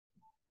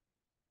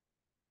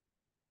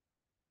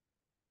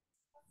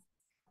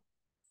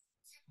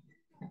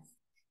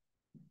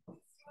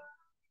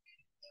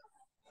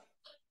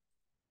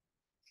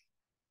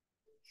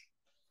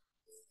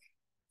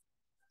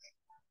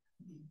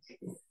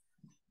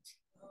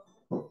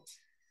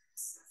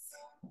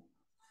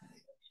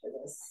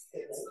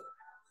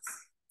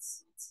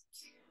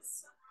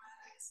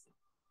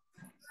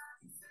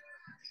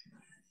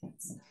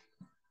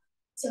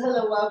So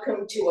hello,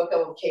 welcome to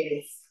Workout with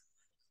Katie.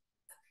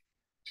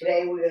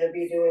 Today we're going to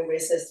be doing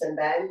resistance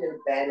band, glute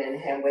band, and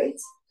hand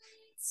weights.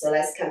 So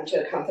let's come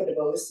to a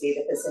comfortable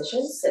seated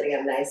position, sitting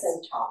up nice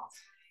and tall.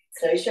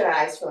 Close your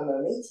eyes for a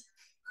moment,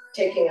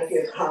 taking a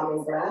few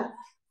calming breaths.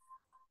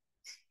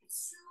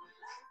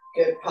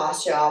 Good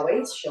posture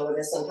always,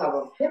 shoulders on top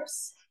of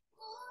hips.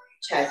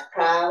 Chest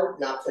proud,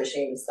 not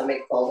pushing the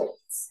stomach forward.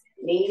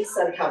 Knees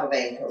on top of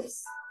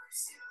ankles.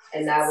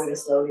 And now we're going to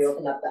slowly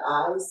open up the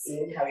eyes.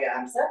 Inhale your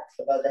arms up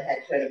above the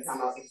head, turn and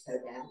palm out,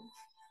 exhale down.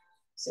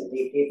 So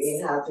deep, deep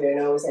inhale through your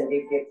nose and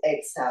deep, deep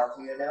exhale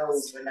through your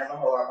nose. Remember,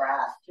 hold our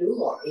breath. 2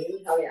 more.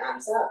 Inhale your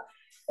arms up.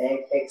 Big,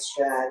 big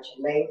stretch,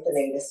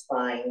 lengthening the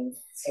spine.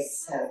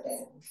 Exhale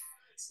down.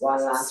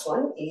 One last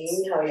one.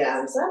 Inhale your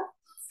arms up.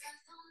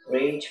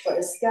 Reach for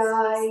the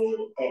sky.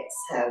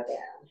 Exhale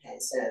down.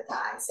 Hands to the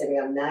thighs. Sitting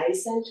up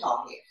nice and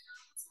tall here.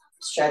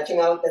 Stretching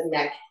out the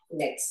neck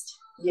next.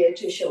 Ear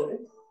to shoulder.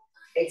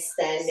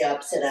 Extend the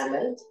opposite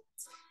arm.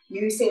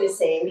 Using the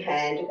same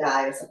hand to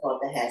guide and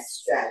support the head.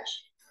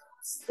 Stretch.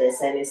 If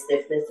there's any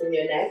stiffness in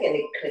your neck,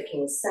 any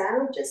clicking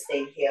sound, just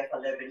stay here for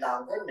a little bit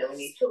longer. No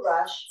need to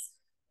rush.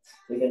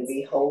 We're going to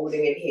be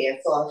holding it here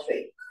for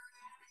 3,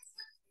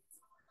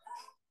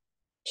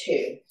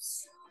 2,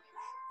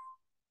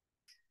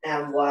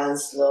 and 1.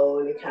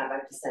 Slowly come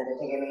back to center.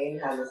 Take an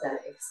inhale and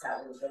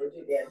exhale and go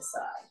to the other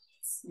side.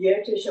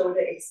 Ear to shoulder,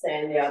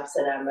 extend the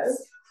opposite arm out.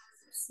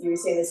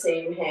 Using the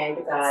same hand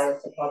to guide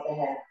and support the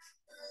head.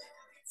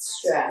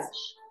 Stretch.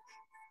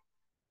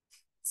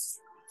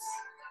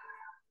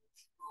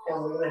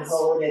 And we're going to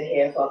hold it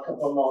here for a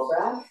couple more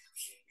breaths.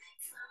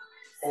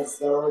 And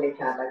slowly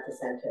come back to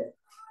center.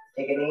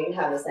 Take an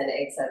inhale and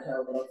exhale to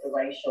open up the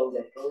right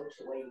shoulder. Go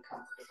to where you're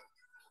comfortable.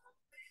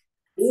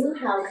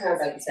 Inhale, come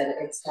back to center.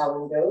 Exhale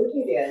and go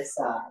to the other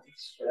side.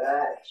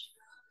 Stretch.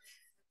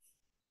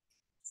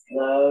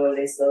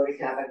 Slowly, slowly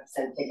come back to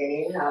center. Take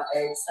an inhale,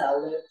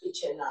 exhale, lift the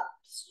chin up.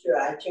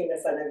 Stretching the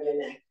front of your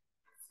neck.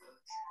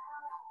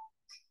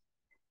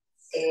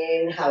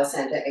 Inhale,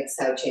 center.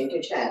 Exhale, chin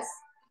to chest.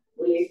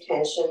 Relieve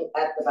tension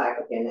at the back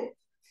of your neck.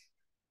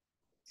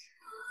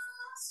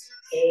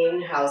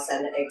 Inhale,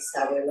 center,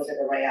 exhale. We look at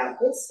the right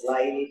armpit.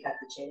 Slightly tuck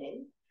the chin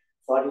in.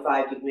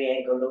 45-degree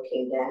angle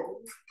looking down.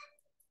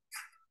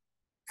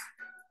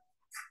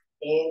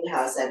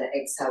 Inhale, center,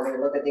 exhale. We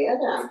look at the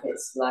other armpit.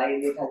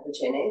 Slightly tuck the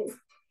chin in.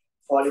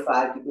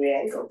 45-degree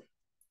angle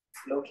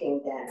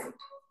looking down.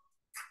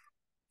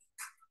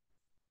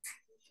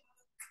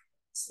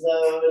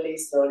 Slowly,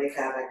 slowly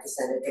come back to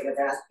center. Take a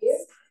breath here.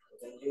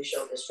 We're going to do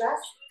shoulder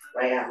stretch.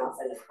 Right arm up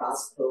and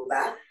across, pull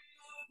back.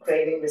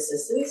 Creating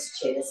resistance,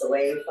 chin is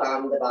away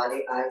from the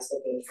body, eyes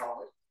looking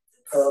forward.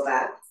 Pull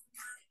back.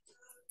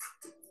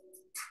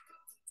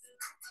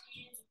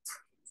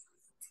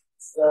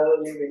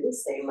 Slowly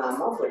release, same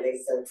arm up,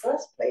 release them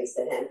first. Place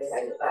the hand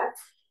behind the back.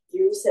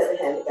 Use the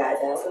hand to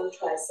guide down and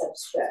tricep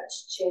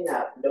stretch. Chin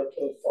up,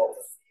 looking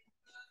forward.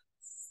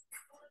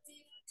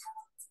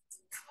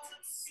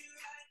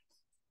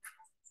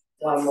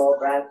 One more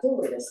breath in.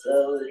 We're going to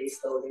slowly,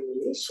 slowly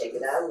release. Shake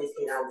it out.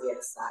 Repeat on the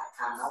other side.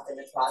 Arm up and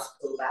across,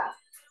 pull back.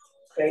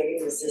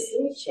 Creating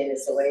resistance. Chin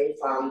is away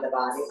from the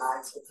body.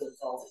 Eyes looking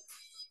forward.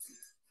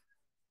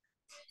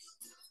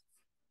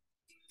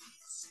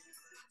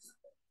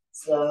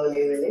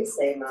 Slowly release.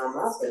 Same arm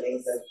up.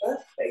 Release the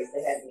first. Place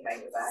the head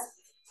behind your back.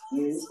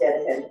 Use the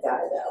other hand to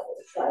guide out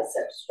with a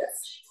tricep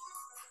stretch.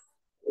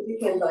 If you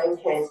can find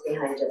hands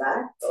behind your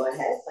back, go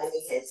ahead. Find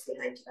your hands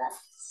behind your back.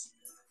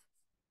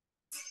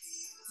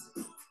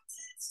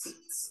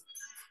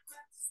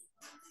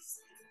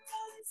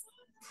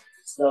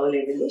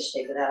 Slowly release,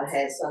 shake it out,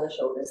 hands on the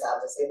shoulders,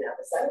 opposite and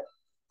opposite.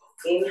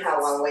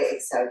 Inhale one way,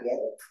 exhale the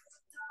other.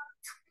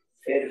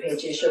 Feel the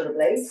pinch your shoulder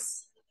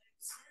blades.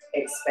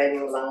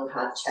 Expanding lung,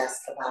 heart,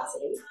 chest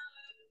capacity.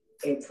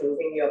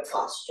 Improving your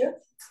posture.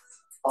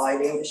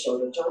 Oiling the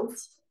shoulder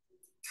joints.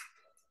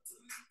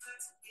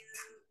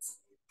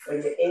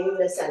 When you're in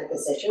the center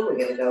position, we're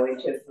going to go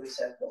into a full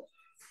circle.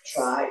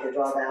 Try to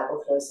draw the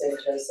elbow closer and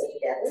closer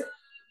together.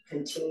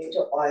 Continue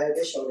to oil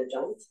the shoulder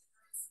joints.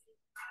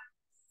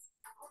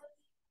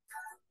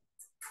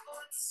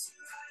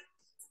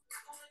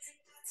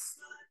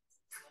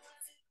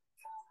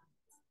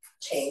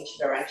 Change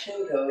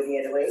direction, go the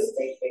other way,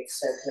 big, big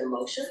circular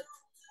motion.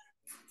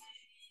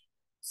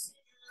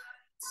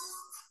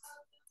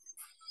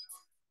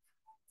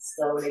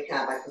 Slowly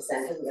come back to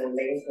center. We're going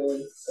to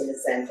lengthen in the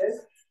center.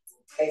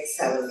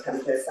 Exhale and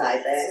come to a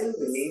side bend.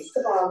 Release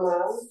the bottom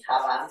arm,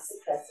 top arm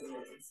suppressing the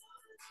knees.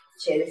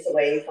 Chin is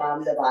away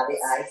from the body,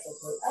 eyes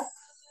looking up.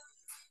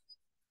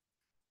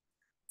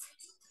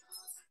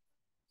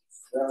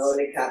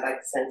 Slowly come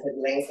back to center,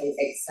 lengthen,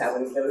 exhale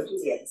and go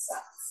to the other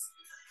side.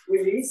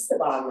 Release the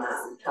bottom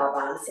arm, top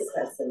arm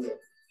suppressing the knees.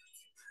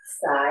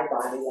 Side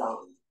body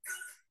long.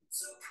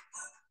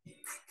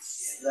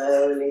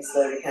 Slowly,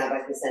 slowly come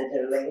back to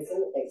center,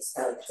 lengthen,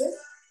 exhale, twist.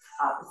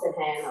 Opposite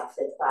hand,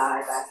 opposite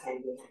thigh, back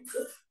hand behind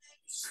you.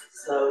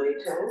 Slowly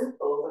turn,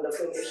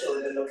 overlooking your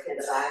shoulder, look at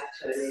the back,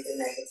 turning the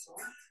neck as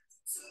well.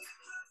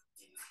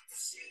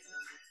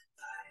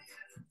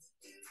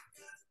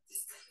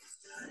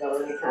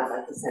 Slowly come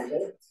back to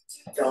center.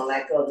 Don't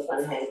let go of the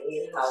front hand,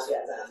 inhale the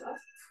other arm up.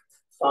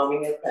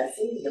 Forming a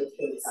crescent,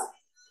 looking up.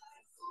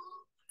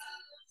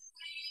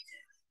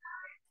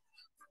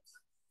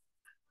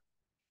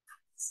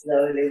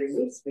 Slowly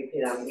release,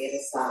 repeat on the other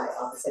side,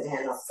 opposite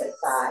hand, opposite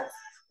thigh.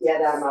 The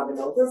other arm up and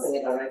over, bring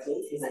it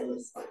directly behind your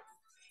spine.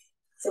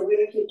 So we're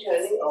going to keep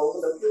turning over,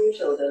 looking your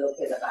shoulder,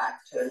 looking at the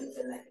back, turning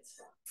the neck as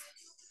well.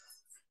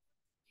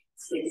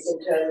 See if you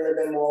can turn a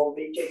little bit more,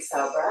 big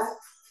jigsaw breath.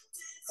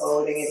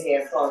 Holding it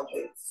here for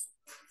 3,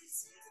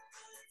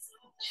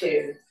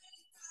 2,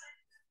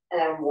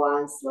 and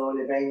 1.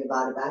 Slowly bring the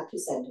body back to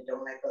center.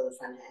 Don't let go of the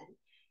front hand.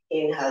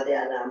 Inhale the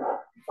other arm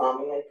up,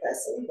 forming a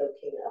crescent,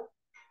 looking up.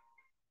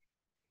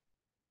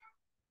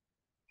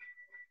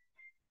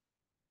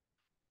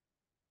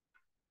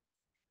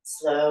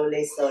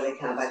 Slowly, slowly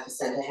come back to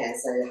center,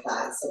 hands on your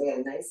thighs, sitting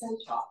up nice and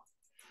tall.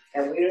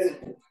 And we're going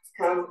to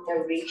come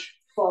and reach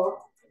for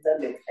the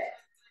mid back.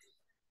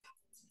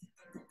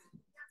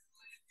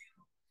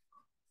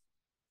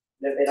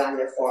 A little bit on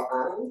your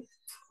forearm.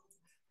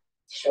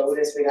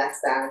 Shoulders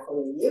relax down from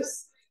the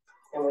ears.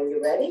 And when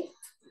you're ready,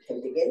 you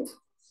can begin.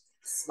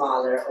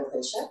 Smaller,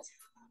 open shut.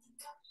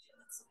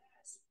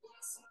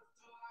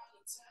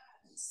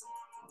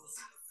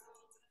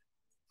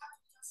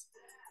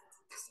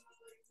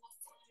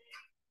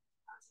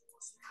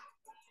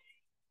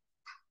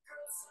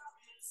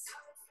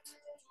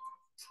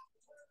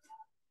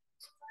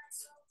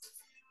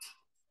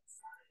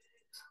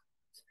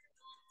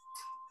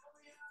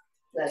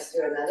 Let's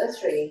do another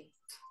 3,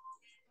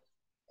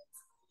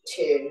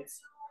 2,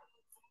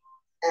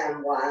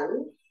 and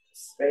 1.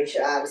 Raise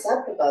your arms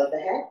up above the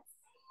head.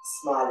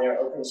 Smaller,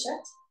 open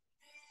shut.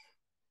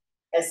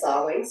 As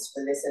always,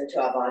 we listen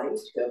to our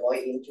bodies to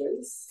avoid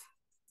injuries.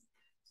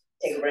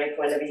 Take a break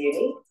whenever you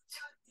need.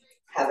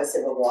 Have a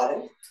sip of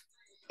water.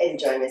 And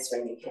join us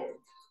when you can.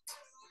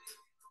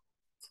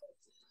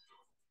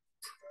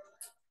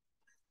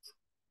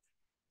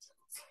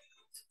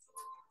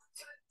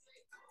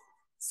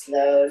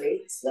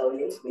 Slowly,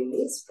 slowly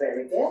release.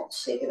 Very good.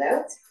 Shake it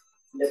out.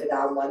 Look it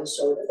down one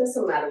shoulder.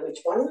 Doesn't matter which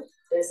one.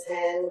 This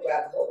hand,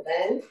 grab hold of the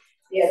hand.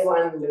 The other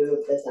one, move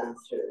the thumb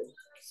through.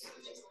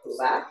 Just pull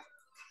back.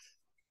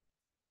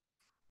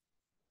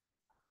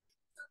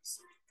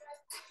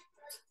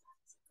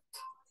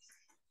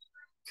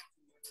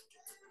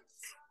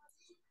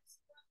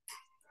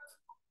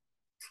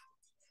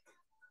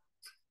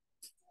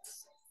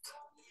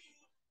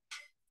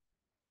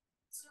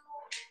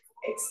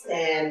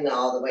 Extend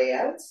all the way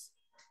out.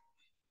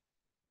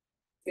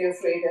 Feel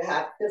free to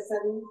have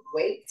different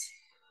weight,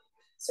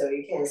 so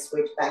you can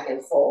switch back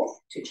and forth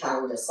to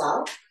challenge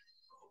yourself.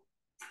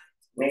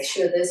 Make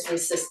sure there's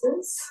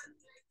resistance.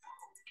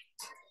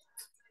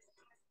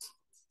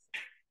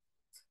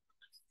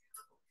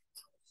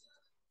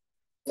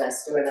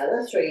 Let's do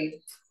another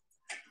 3,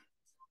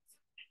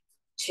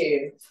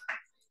 2,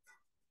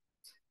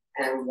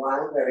 and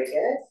 1. Very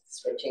good.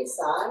 Switching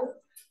side.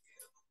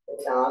 Put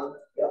it on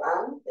your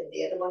arm, and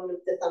the other one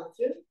with the thumb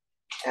through.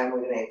 And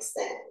we're going to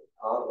extend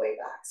all the way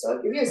back. So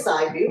I'll give you a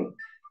side view.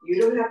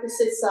 You don't have to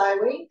sit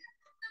sideways.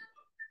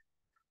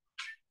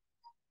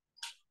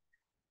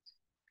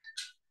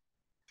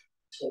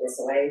 Chin is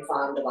away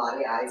from the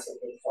body, eyes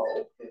looking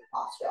forward. Good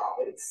posture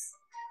always.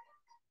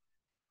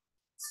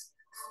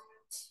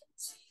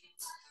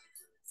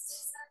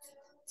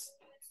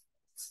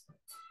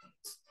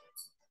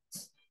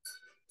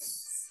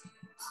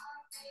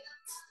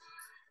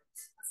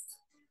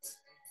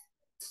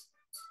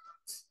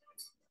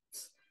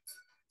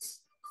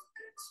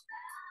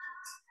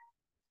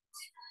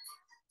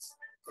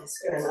 Let's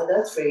do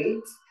another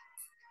 3,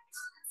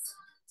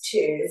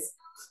 2,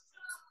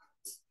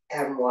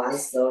 and 1.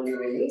 Slowly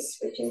release,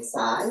 switching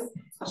side.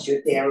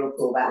 Shoot the arrow,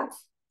 pull back.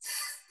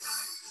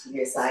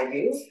 Your side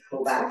view,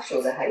 pull back,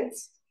 shoulder height.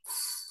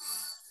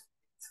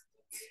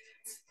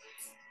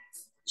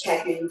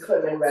 Check your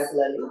equipment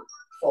regularly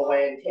for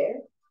wear and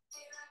tear.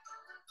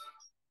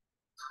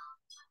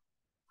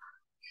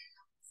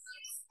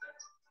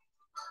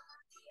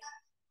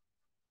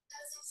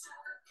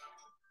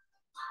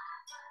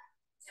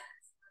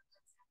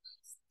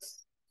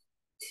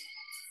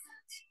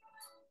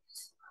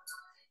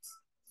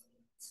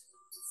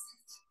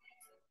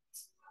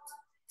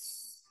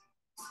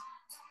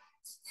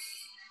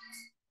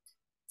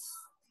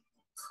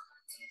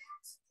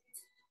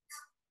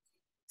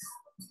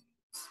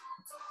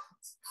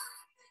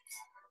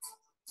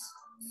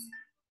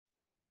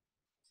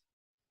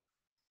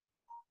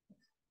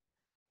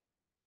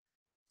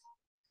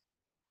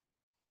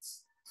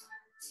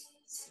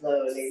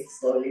 Slowly,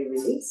 slowly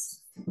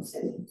release.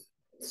 And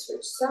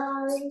switch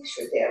side,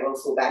 shoot the arrow,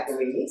 pull back and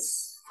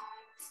release.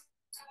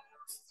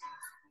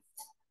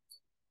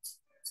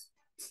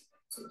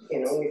 You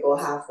can only go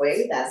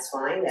halfway, that's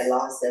fine, as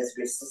long as there's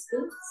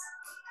resistance.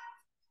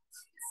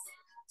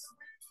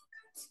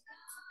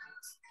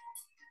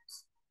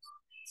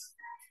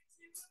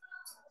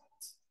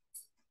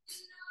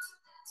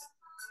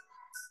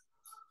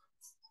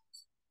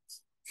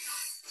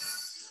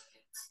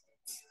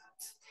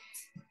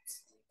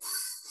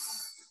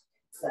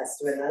 Let's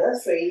do another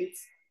 3,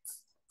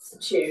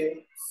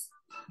 2,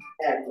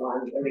 and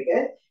 1. Very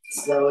good.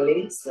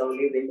 Slowly,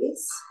 slowly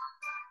release.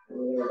 And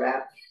we'll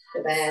wrap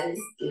the band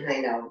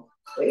behind our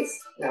waist.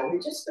 Now we're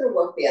just going to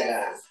work the other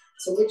arm.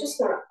 So we're just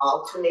going to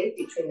alternate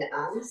between the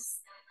arms.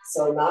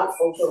 So not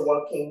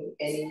overworking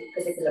any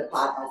particular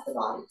part of the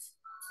body.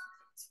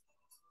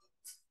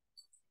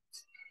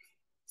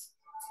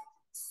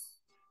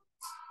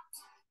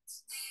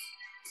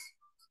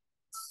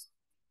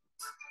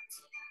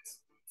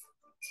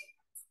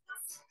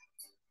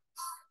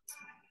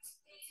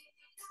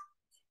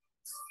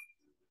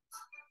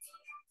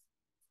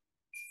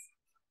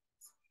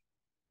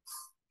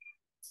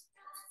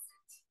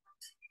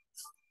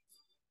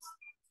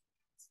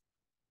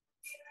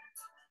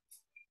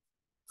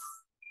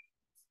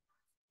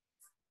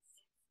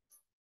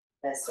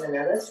 Let's do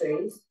another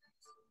 3,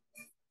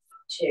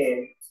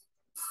 2,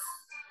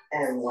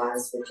 and 1.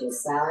 Switching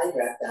side,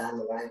 wrap the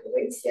arm around the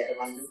waist. The other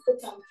one, loop the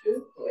thumb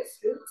through, pull it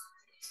through.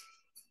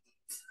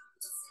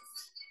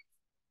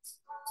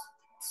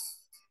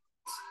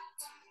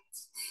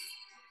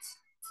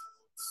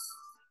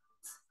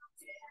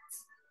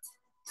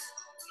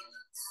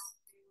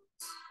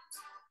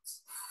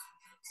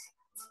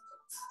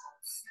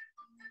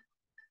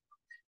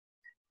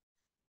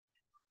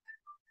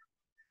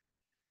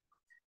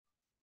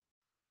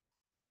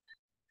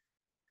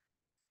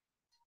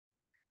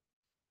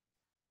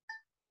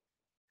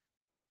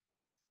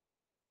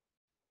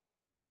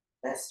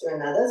 Let's do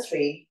another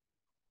 3,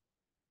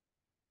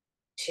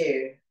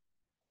 2,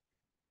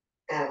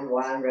 and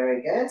 1.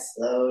 Very good.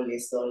 Slowly,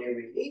 slowly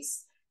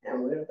release.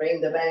 And we'll bring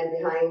the band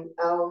behind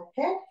our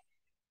head.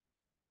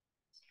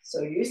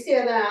 So use the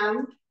other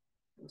arm.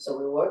 So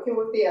we're working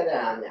with the other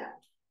arm now.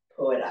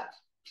 Pull it up.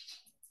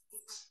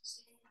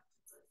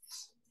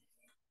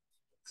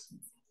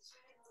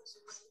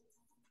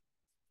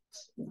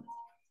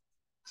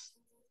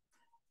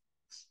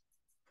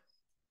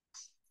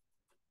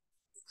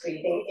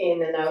 Breathing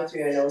in and out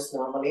through your nose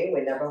normally.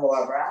 We never hold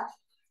our breath.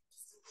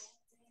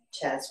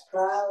 Chest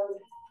proud.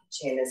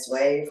 Chin is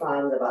way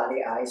from the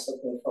body. Eyes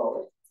looking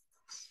forward.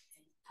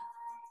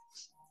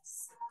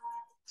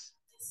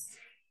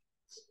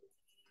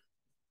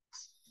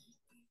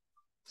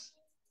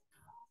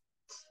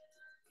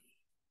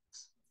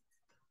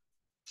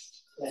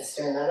 Let's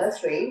do another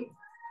 3,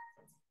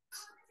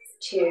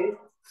 2,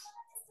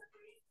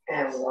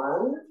 and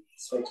 1.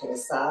 Switching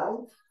side.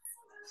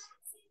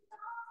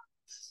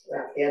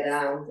 Wrap the other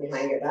arm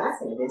behind your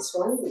back. And this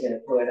one, we're going to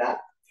pull it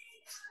up.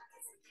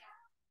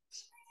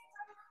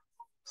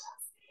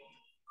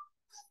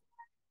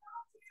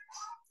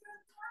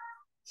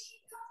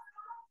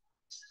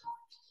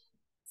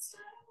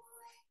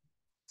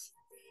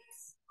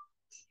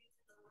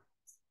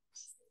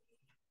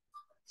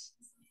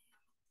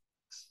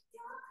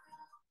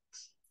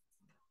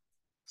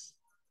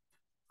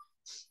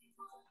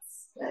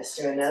 Let's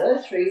do another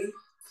 3,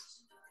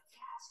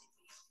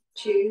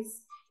 2,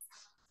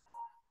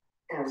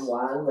 and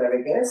 1.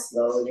 Very good.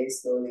 Slowly,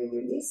 slowly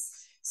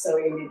release. So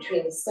in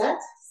between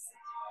sets,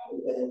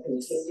 we're going to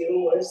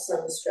continue with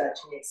some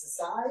stretching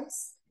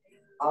exercise.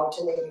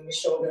 Alternating the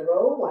shoulder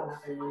roll, one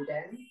up and one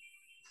down.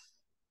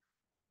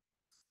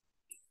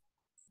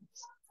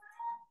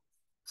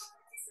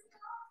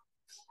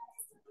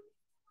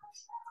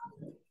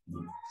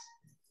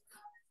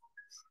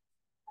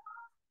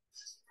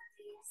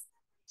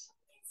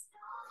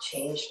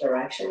 Change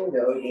direction,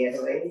 go the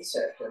other way,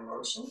 circular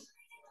motion.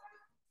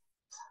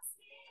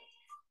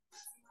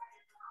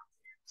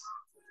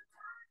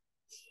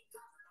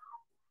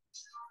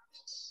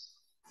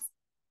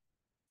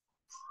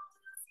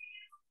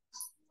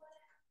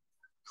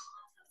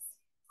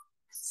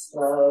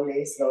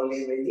 Slowly,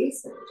 slowly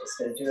release. And we're just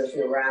going to do a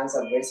few rounds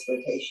of wrist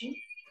rotation.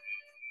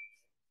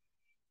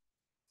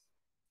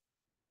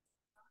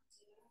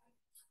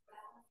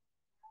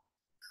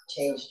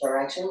 Change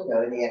direction,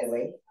 go the other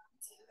way.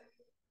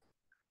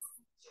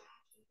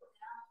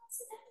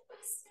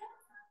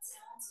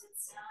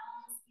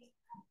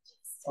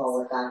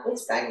 Forward,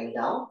 backwards, banging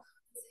down.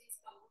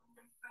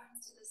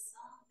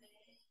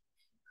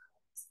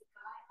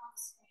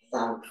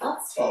 Thumb up,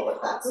 forward,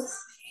 backwards.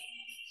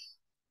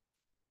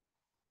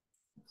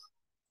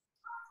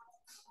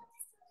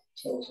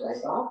 Change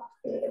leg off,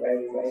 give it a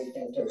very, very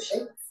gentle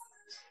shake.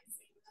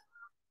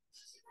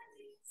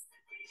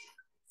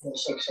 And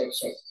shake, shake,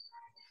 shake.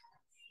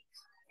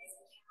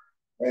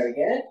 Very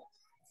good.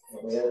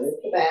 And we'll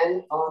lift the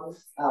band on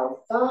our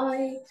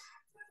thigh.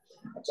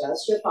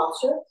 Adjust your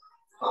posture.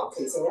 Palm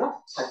facing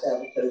up. Tuck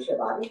down, close your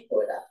body,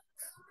 pull it up.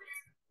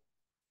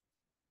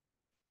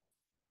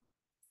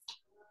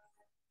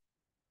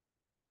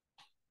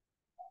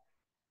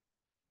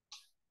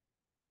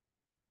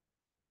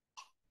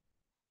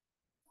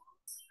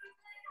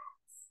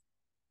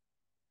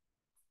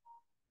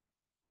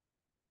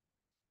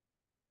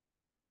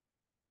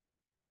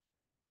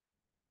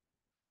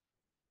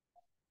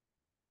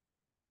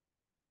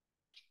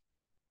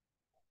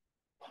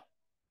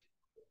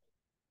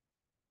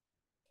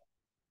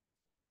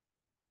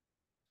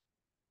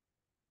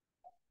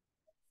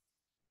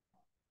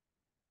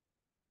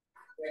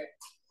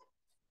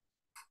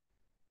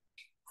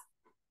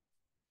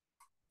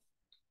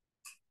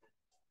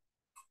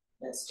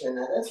 Let's do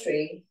another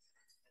 3,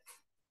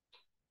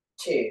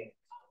 2,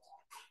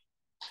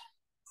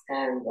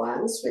 and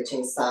 1.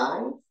 Switching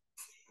side.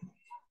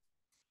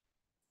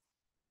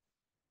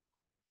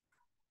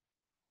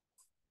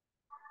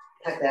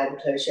 Tuck the elbow,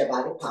 close your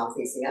body, palm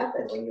facing up,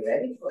 and when you're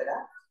ready, pull it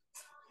up.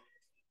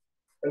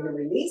 When you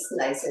release,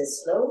 nice and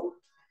slow,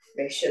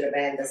 make sure the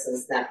band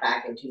doesn't snap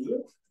back into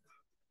you.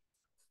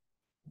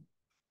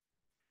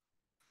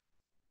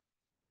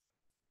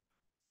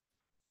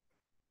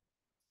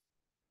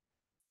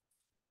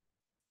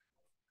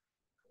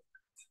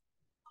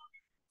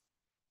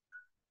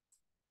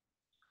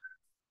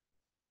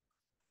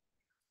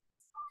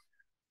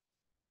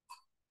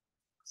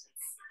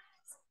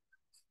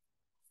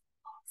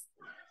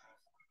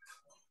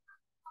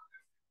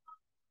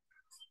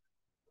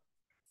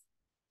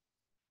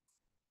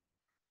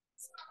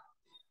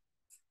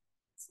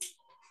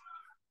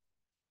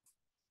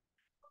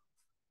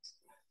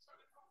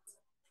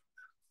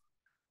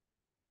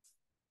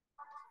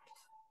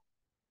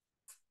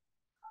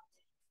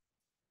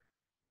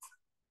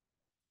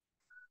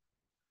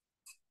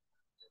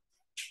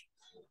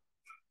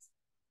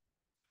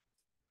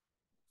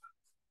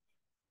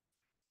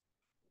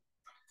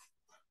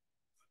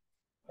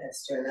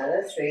 Let's do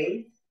another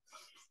 3,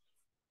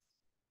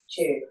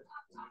 2,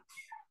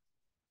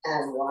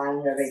 and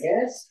 1. Very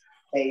good.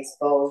 Place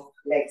both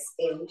legs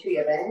into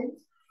your band,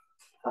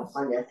 up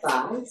on your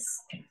thighs,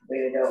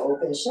 with the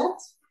open shut.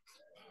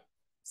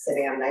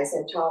 Sitting up nice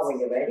and tall. When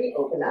you're ready,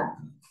 open up.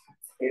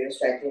 Feel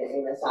stretching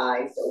in the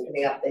thighs,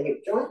 opening up the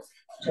hip joint.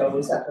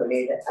 Toes are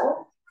conated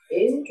out.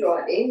 In,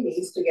 draw in,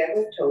 knees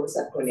together, toes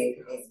are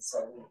conated in.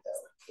 So we go.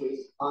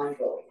 Keep on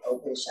going.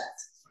 Open shut.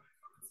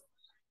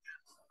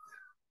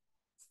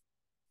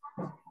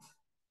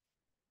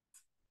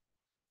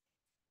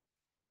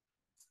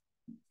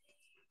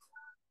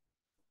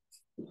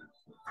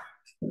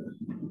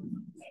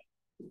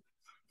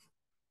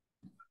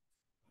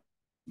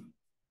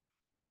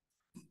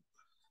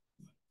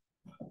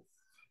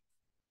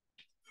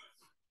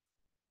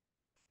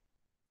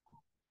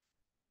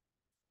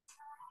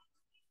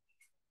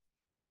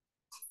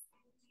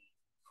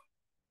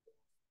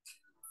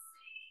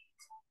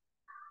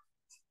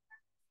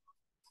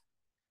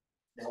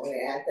 Now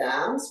we add the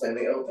arms. When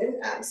we open,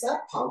 arms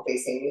up, palm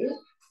facing you.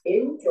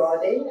 In,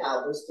 draw in,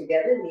 elbows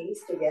together,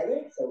 knees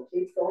together. So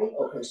keep going,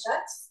 open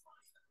shut.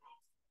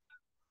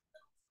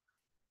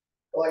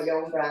 Go at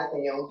your own breath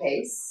and your own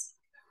pace.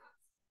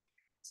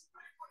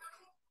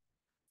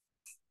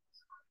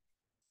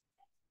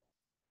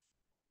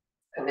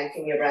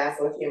 Connecting your breath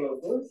with your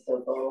movement,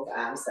 so both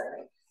arms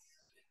are.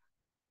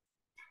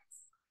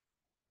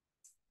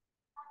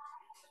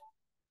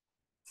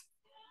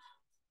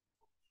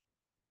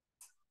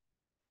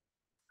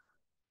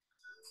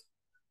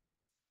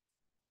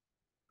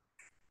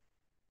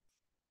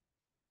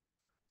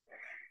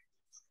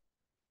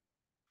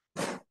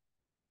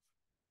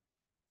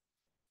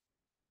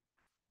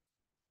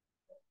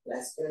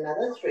 Let's do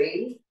another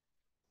 3,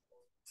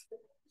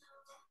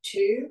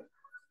 2,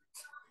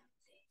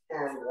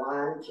 and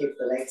 1. Keep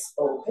the legs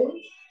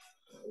open.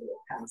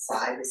 Come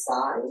side to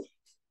side.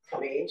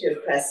 Coming into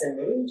a crescent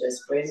moon,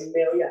 just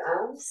windmill your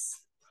arms.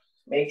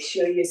 Make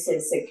sure you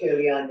sit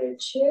securely on your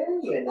chair.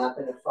 You're not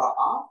going to fall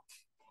off.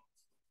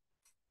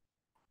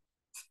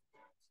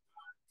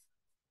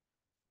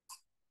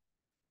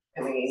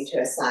 Coming into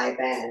a side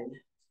bend.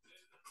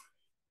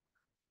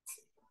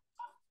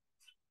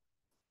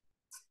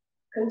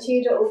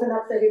 Continue to open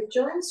up the hip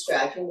joints,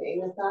 stretching the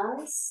inner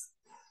thighs.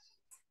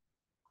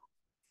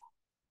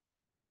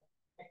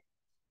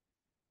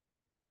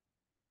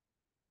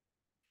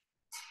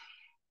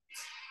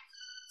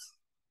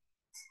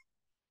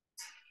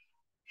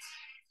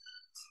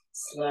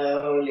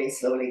 Slowly,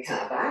 slowly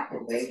come back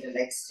and bring the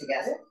legs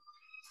together.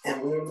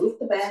 And we'll move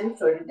the band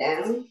further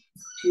down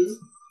to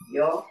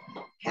your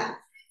calf.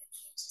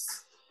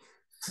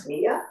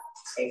 Knee up,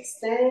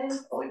 extend,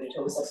 point the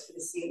toes up to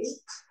the ceiling.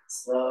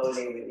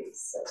 Slowly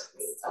release. So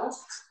knee up,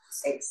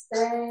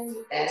 extend,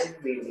 and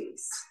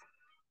release.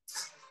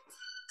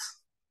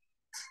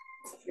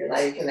 If you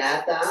like, you can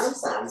add the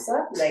arms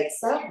up,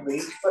 legs up,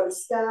 reach for the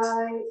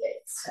sky,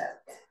 exhale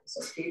down.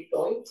 So keep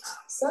going,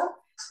 arms up,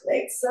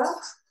 legs up.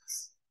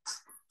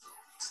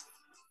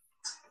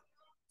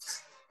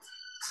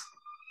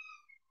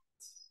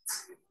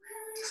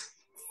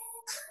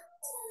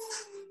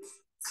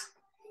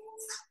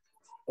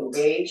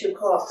 Engage your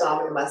core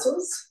abdominal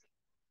muscles.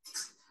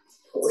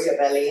 Pull your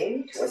belly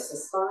in towards the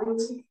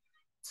spine.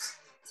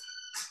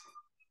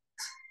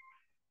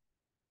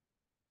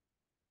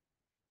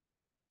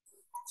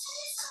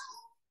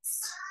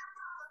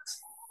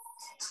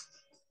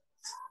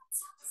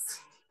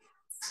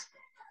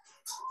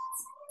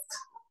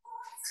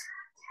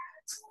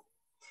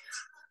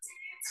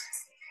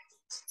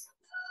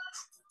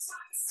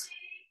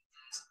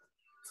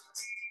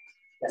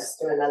 Let's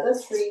do another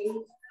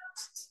 3,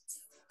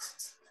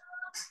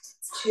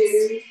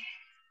 2,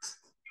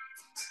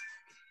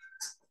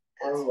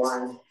 and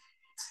 1.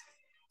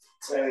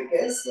 Very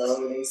good.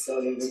 Slowly,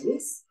 slowly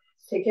release.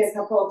 Take a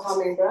couple of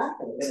calming breaths,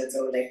 and we're gonna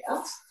go leg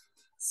up.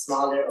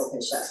 Smaller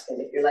open shut.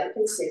 And if you like, you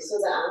can scissor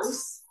the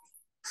arms.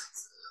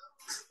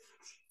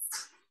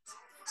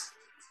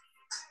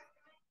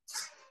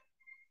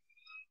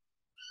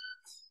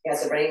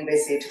 Get the brain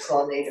busy to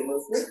coordinate the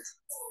movement.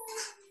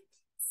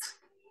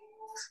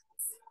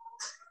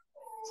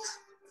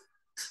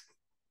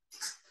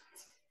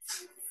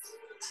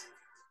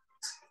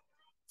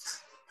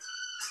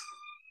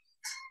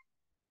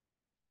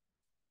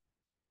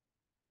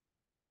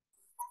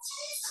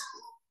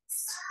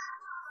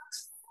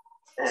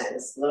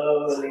 And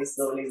slowly,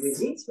 slowly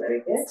release.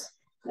 Very good.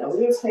 Now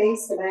we will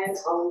place the band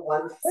on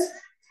one foot.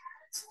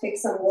 Take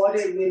some water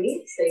if you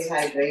need. Stay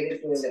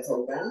hydrated during the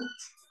program.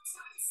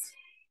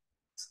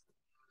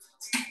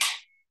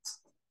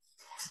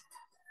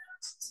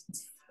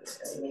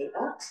 Knee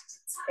up.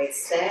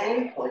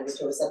 Extend. Point the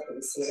toes up to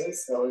the ceiling.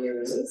 Slowly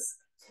release.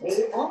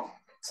 Knee up.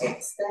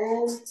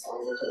 Extend.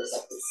 Point the toes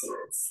up to the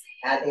ceiling.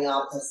 Adding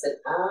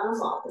opposite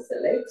arm,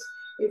 opposite leg.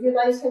 If you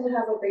like, you can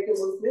have a bigger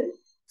movement.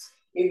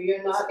 If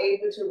you're not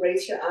able to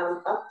raise your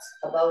arm up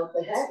above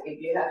the head, if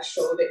you have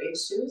shoulder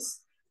issues,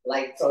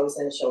 like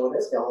frozen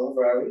shoulders, don't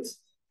worry.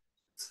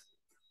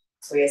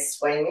 We are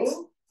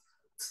swinging,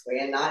 we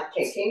are not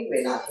kicking,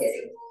 we're not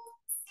hitting.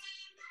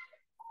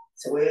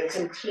 So we will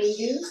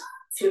continue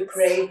to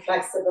create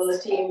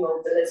flexibility and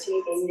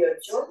mobility in your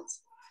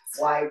joints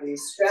while we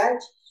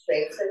stretch,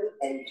 strengthen,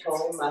 and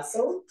tone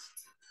muscle,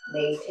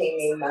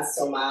 maintaining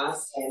muscle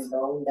mass and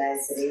bone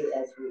density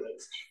as we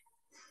age.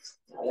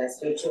 Now let's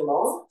do two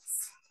more.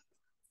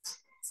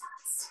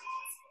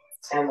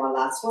 And one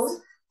last one.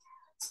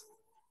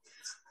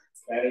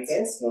 Very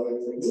good.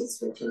 Slowly release,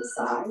 switching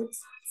sides.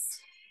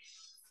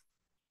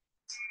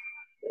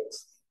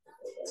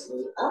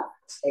 Knee up,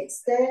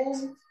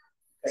 extend,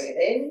 bring it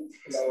in,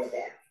 lower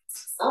down.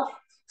 Up,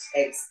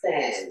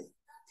 extend,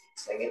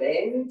 bring it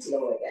in,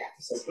 lower down.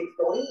 So keep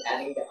going,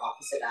 adding the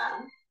opposite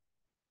arm,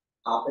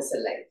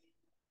 opposite leg.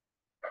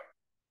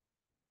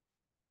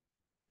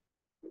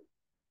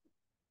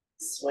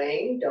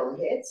 Swing, don't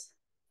hit.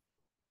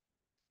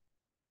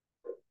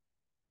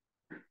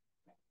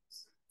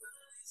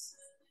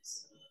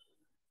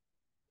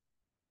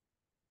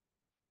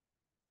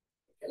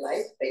 If you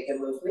like, bigger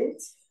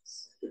movement.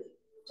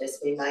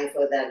 Just be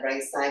mindful that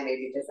right side may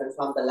be different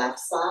from the left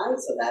side,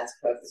 so that's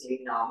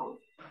perfectly normal.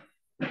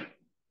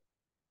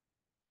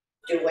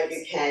 Do what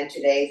you can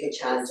today to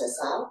challenge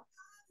yourself.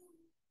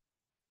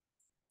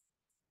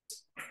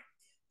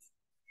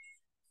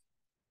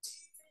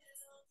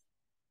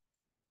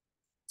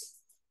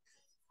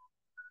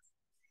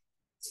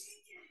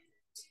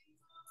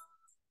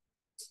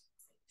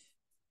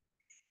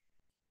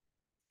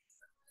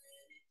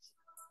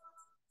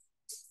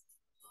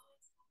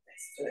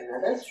 Let's do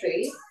another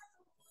 3,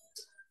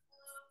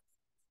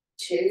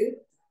 2,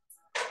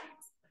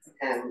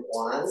 and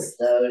 1.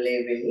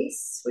 Slowly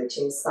release,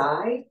 switching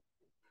side.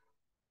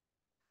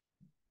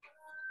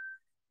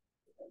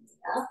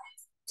 Up,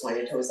 point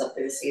your toes up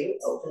to the ceiling,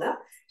 open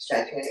up,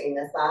 stretching your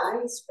inner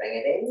thighs, bring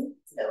it in,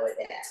 lower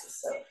down.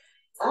 So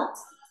up,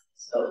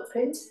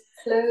 open,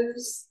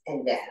 close,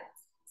 and down.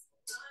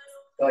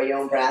 Go your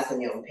own breath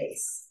and your own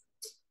pace.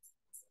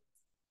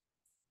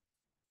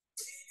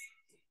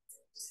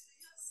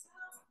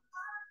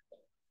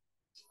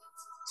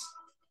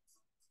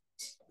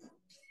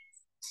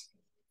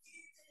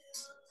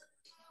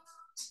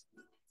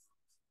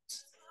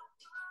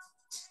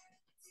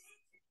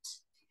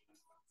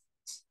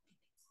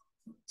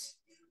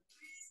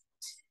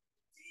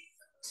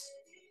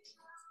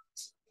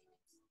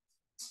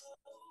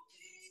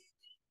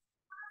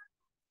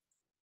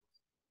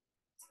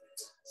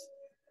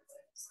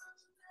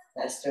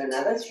 Let's do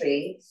another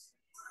 3,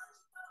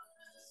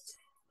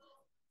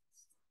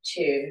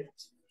 2,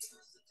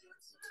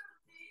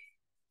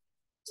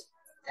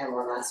 and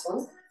one last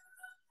one.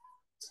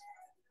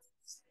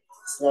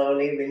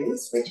 Slowly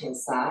release, switching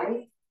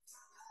side.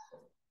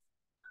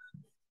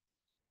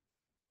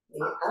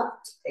 Knee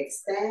up,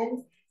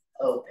 extend,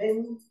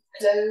 open,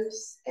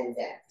 close, and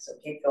down. So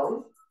keep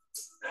going.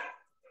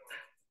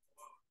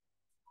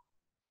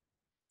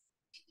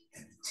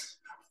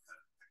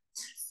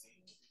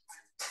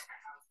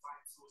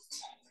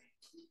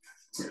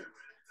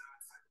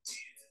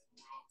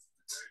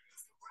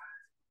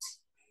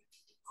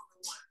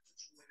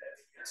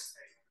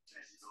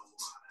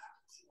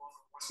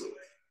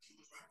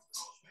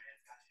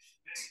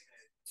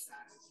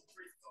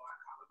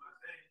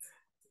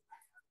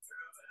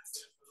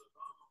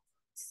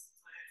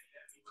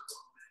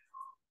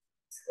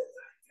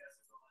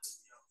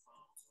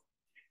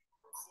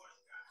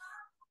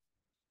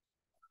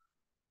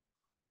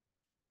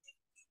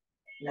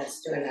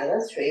 Let's do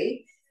another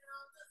 3,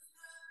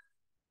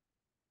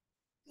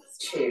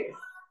 2,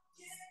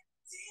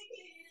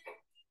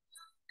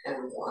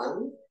 and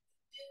 1.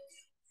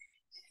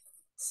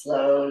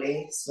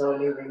 Slowly,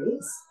 slowly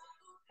release.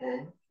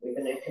 And we're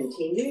going to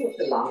continue with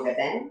the longer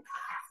bend.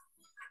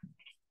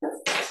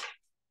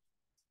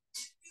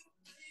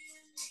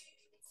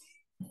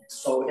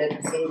 Fold it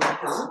in the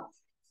half.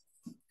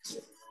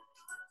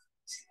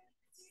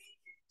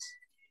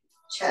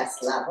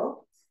 chest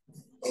level.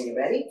 When you're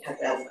ready, tuck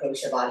it out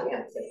close your body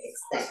and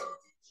extend.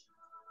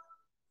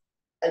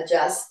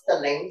 Adjust the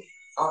length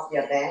of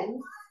your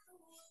band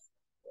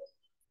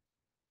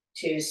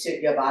to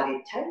suit your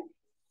body type,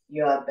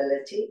 your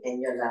ability, and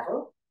your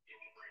level.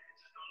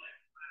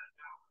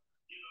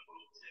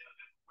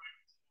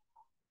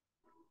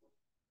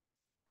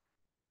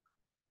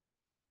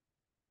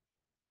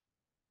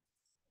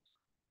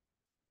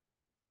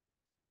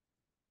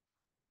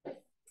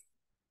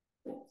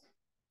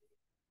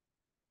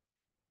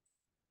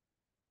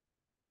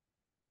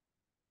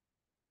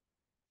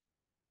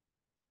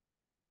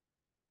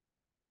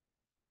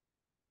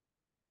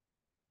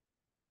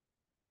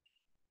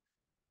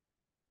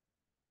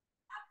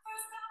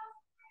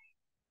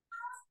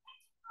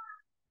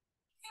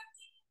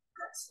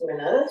 Let's do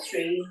another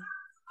 3,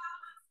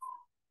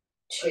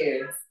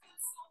 2,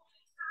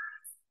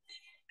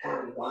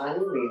 and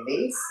 1.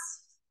 Release.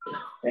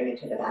 Bring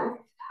it to the back.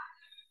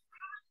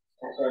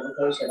 Then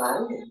close your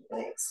body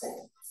and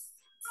extend.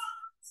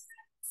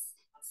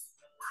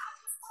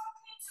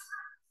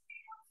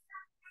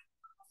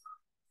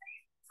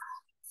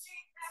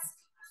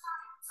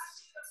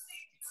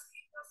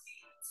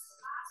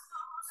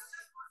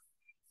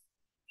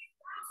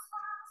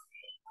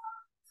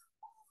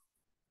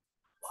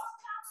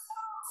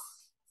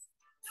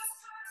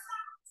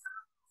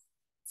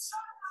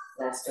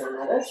 Let's do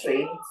another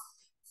 3,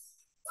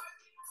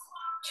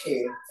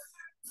 2,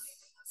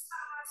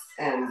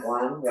 and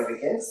 1. Very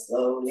good.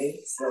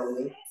 Slowly,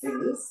 slowly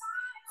release.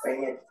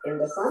 Bring it in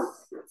the front.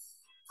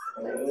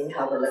 And then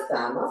inhale to lift the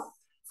arm up.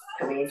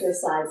 Coming into a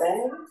side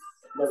bend.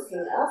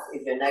 Looking up.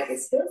 If your neck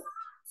is stiff,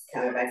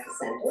 coming back to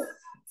center.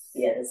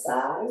 The other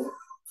side.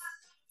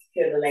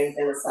 Feel the length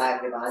in the side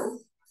of your body.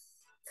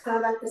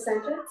 Come back to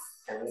center.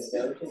 And we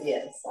go to the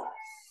other side.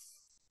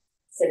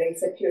 Sitting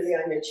securely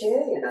on your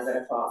chair. You're not going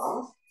to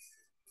fall off.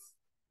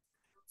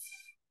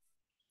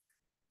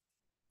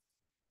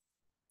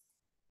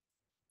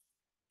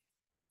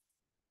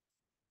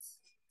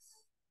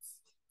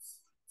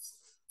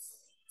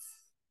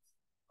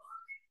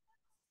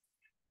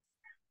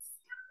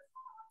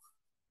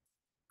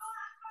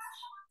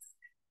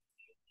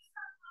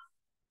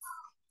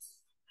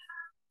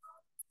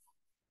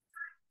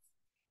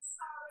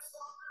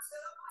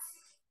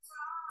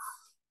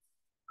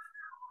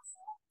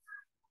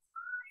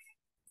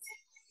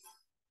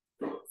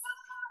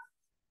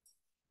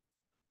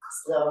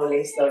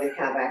 Slowly, slowly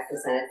come back to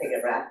center. Take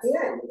a breath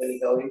here, and we're going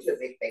to go into a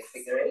big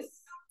figure 8.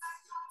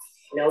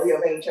 Know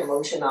your range of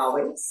motion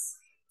always.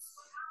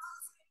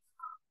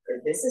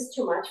 If this is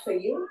too much for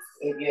you,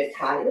 if you're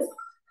tired,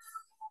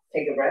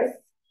 take a break.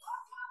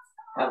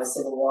 Have a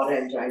sip of water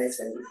and join us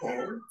when you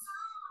can.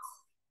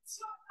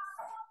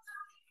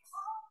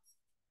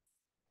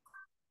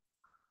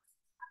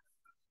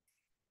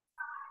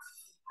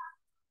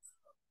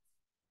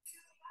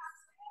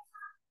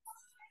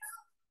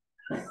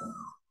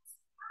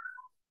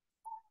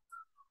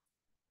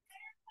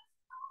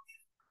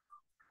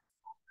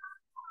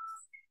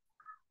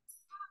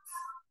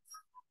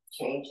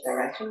 Change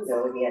direction,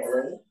 go the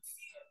other way.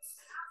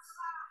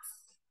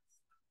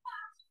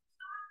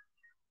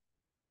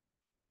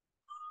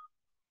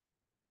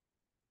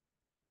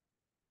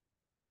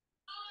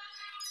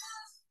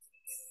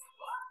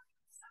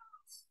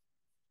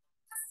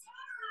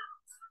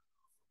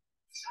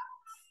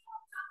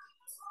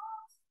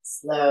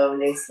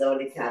 Slowly,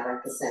 slowly come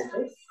back to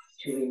center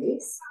to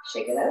release.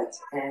 Shake it out.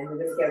 And we're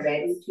going to get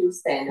ready to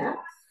stand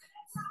up.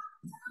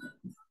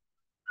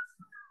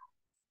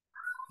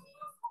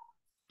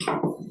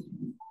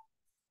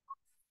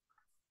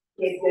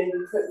 Get good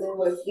equipment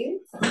with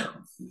you.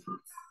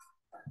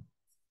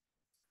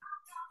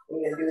 We're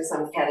going to do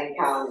some cat and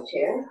cow on the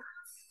chair.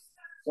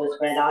 So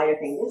spread all your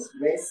fingers,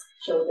 wrist,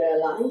 shoulder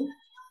aligned,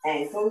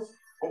 ankles,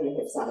 and your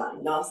hips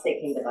aligned. Not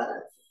sticking the butt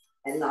out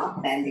and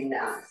not bending the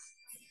arms.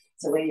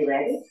 So when you're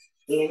ready,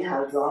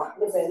 inhale, drop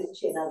the belly,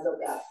 chin up, look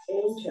up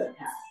into a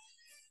cat.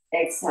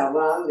 Exhale,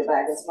 round the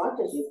back as much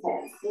as you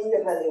can. In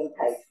the belly and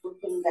tight,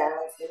 looking down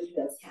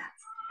into a cat.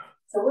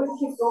 So we're going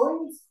to keep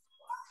going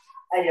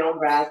at your own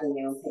breath and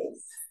your own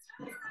pace.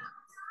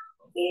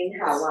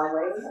 Inhale one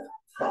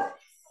way,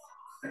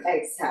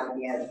 exhale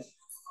the other.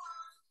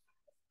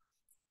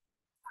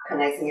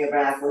 Connecting your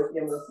breath with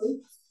your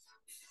movement.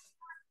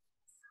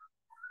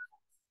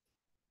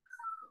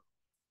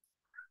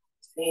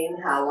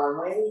 Inhale one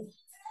way,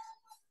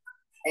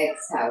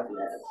 exhale the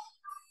other.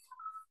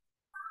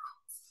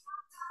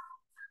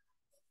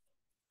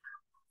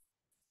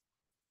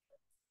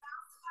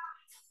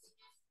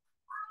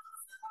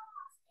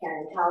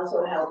 Can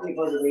also help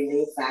people to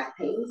relieve back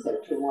pain, so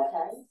 2 more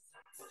times.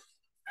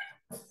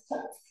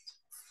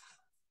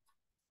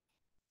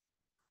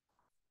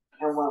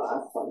 And one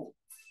last one.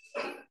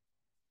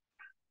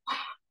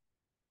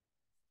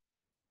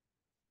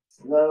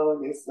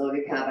 Slowly,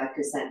 slowly come back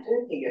to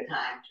center. Take your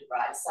time to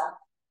rise up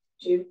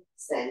to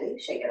standing.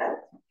 Shake it out.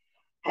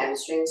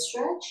 Hamstring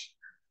stretch.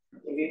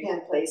 If you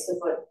can place the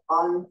foot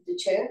on the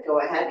chair, go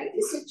ahead. If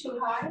this is too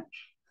high,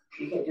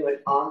 you can do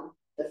it on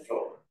the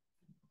floor.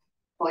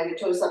 Point your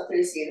toes up to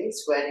the ceiling,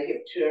 square the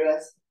hip to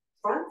the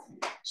front,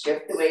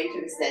 shift the weight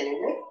to the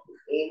standing leg.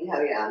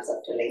 Inhale your arms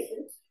up to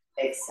lengthen.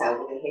 Exhale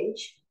with a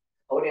hinge.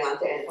 Holding on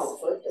to end of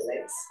foot, the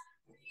legs,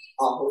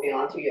 or holding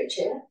on to your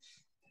chair.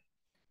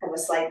 Have a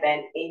slight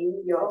bend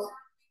in your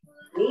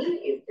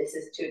knee. If this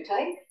is too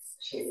tight,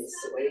 chin is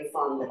away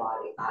from the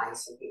body,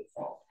 eyes looking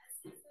forward.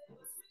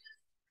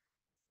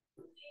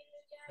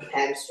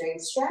 Hamstring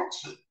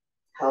stretch.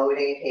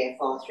 Holding it here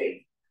for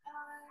 3,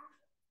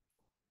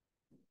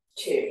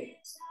 2,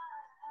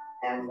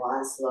 and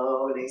 1.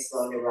 Slowly,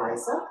 slowly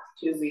rise up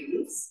to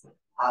release.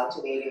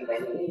 Alternating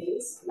bending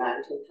knees,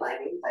 mountain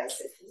climbing,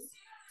 bicycling.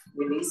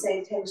 Release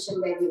any tension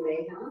that you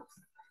may have.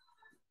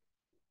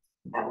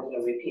 And we're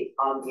going to repeat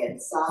on the other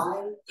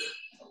side.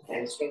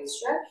 Hamstring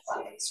stretch,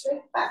 front leg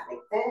straight, back leg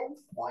bend.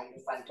 Point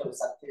your front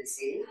toes up to the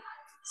ceiling.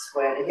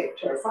 Square the hip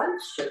to the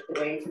front, shift the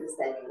weight to the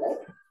standing leg.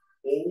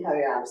 Inhale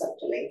your arms up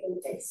to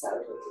lengthen,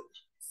 exhale to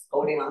reach.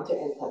 Holding on to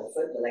end of the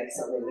foot, the legs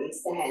on the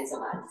knees, the hands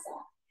on either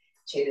side.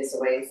 Chin is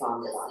away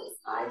from the body,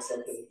 eyes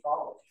looking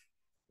forward.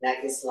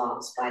 Neck is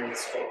long, spine is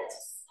straight.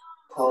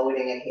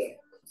 Holding it here.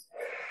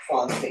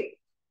 For 3,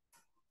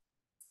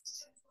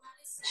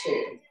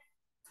 2,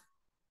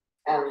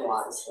 and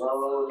 1.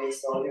 Slowly,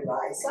 slowly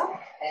rise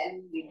up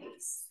and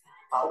release.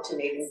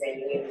 Alternating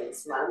bending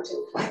knees,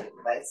 mountain climbing,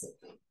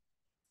 bicycling.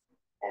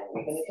 And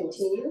we're going to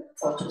continue.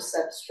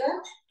 Quadricep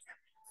stretch.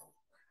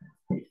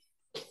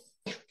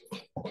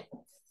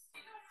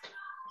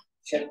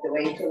 Shift the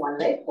weight to one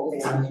leg,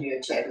 holding onto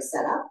your chair to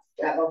set up.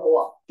 Grab a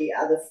hold of the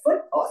other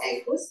foot or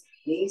ankles.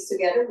 Knees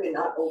together, we're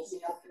not opening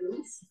up the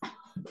knees.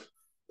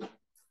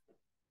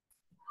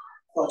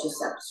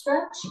 Quadricep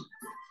stretch.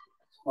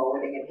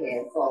 Holding it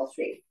here for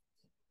 3,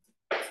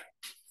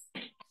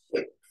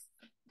 2,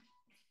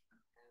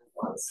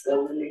 1.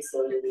 Slowly,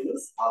 slowly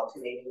release.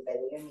 Alternating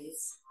bending your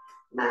knees.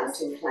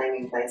 Mountain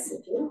climbing,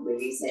 bicycling.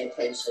 Release any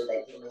tension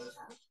that you may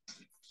have.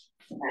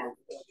 And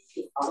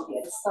on the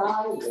other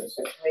side, we're going to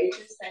shift weight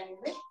to standing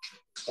leg.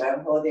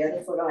 Grab hold the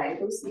other foot or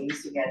ankles,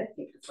 knees together,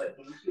 kick the foot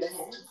into your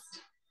hands.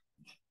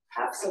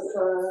 Abs are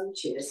firm,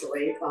 chin is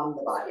away from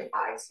the body,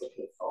 eyes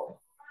looking forward.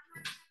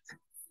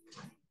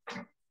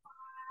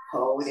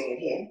 Holding it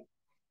here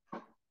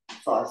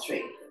for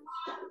 3,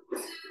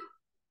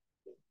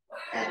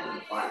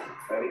 and 1.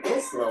 Very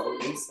good.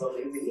 Slowly,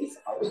 slowly release.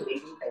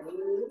 Alternating bending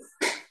knees.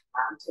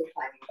 Mountain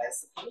climbing,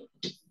 bicycle.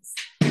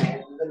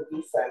 And we're going to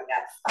be firming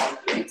up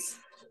our legs.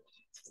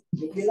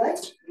 If you like,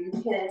 you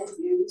can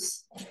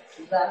use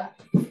the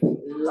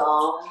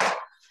long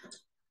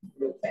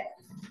loop band.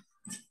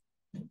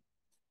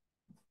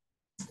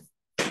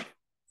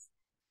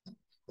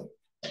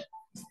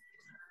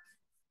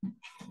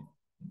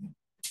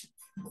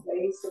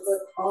 Place the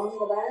foot on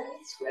the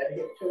band, square the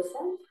hip to the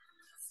front.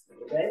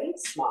 Ready?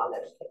 Small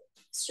leg.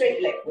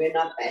 Straight leg. We're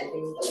not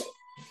bending the leg.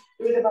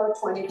 Do it about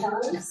 20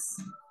 times.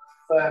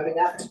 Firming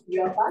up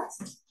your butt.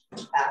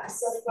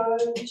 Abs are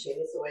firm. Chin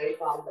is away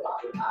from the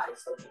body.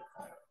 Eyes looking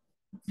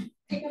forward.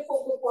 Take a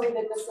focal point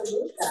at the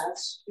salute. That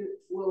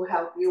will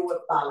help you with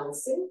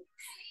balancing.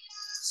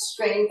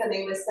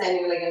 Strengthening the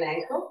standing leg and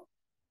ankle.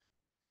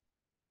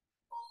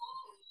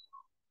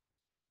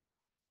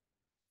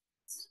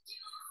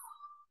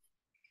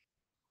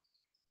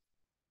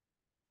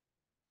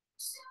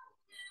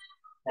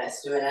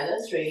 Let's do another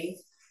 3,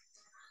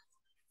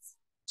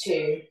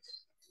 2,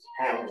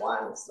 and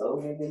 1.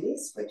 Slowly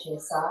release, switching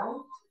side.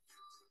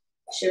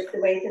 Shift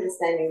the weight to the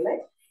standing leg.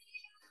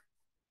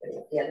 Bring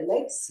up the other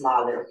leg,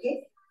 small little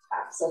kick.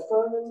 Abs are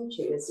firm,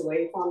 chin is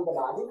away from the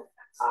body.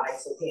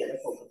 Eyes looking at the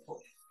focal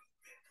point.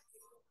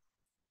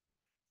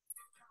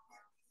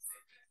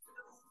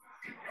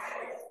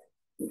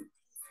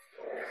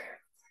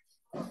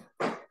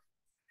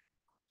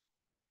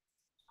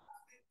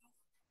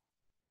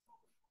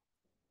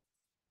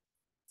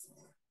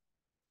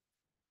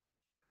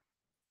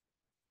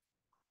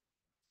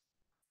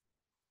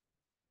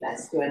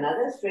 Let's do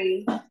another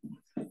 3,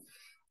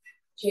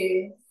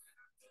 2,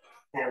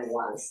 and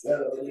 1.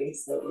 Slowly,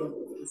 slowly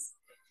release.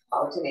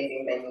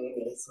 Alternating bending your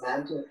knees,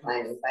 mountain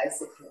climbing,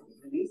 bicycling.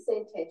 Release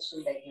the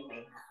tension that you may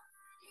have.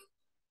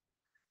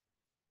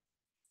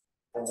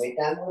 And we're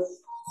done with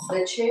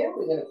the chair.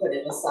 We're going to put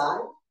it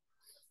aside.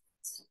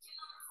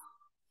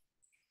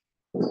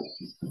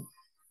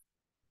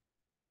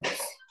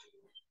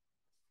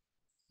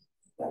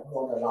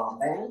 Hold the long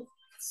band.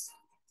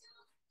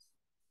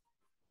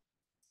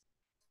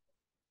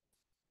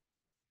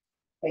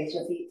 Place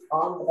your feet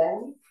on the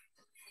band.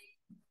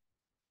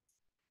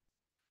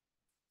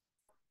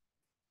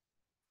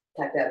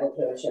 Tuck the elbow,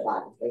 close your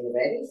body. When you're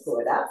ready, pull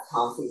it up,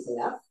 palm facing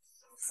up.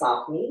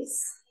 Soft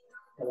knees,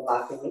 and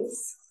lock the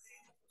knees.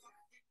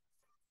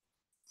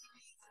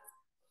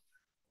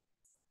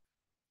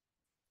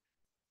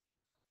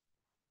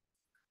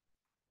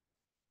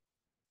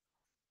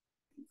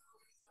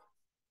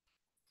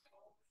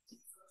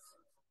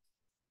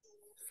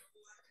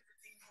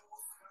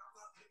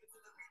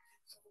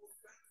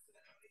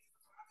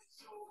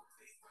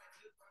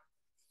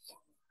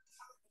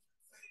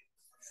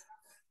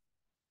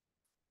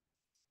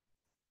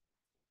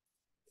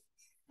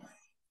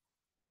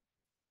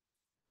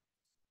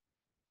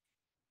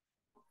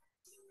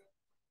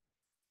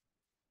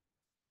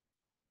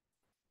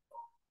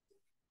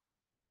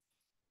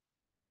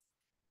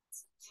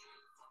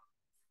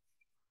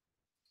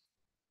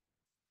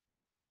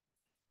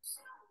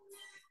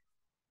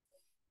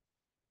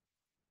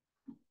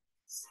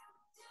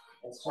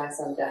 Let's try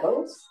some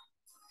doubles.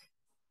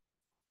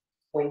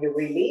 When you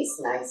release,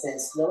 nice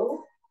and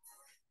slow.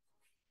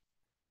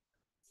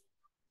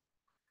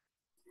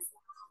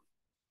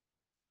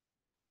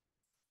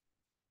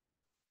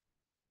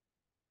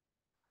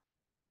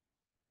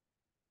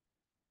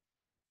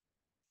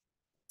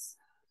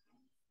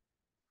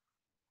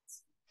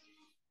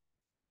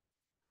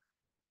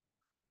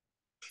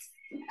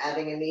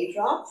 Adding a knee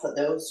drop for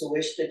those who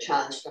wish to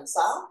challenge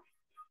themselves.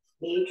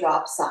 Knee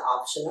drops are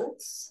optional.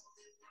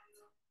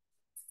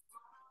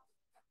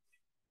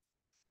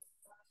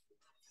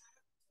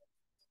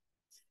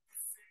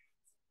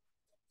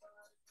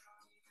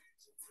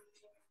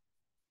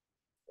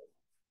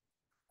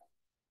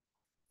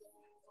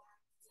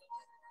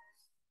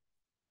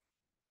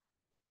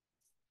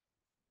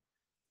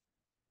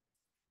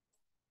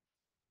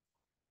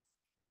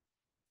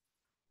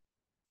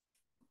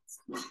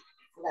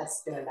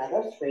 Let's do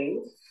another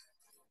 3,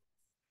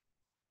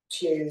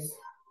 2,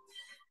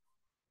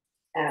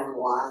 and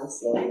 1.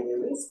 Slowly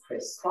release,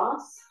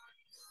 crisscross.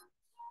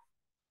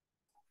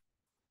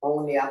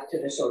 Only up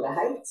to the shoulder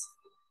height.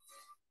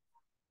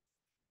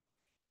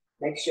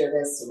 Make sure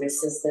there's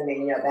resistance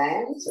in your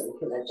band so you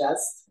can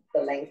adjust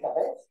the length of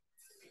it.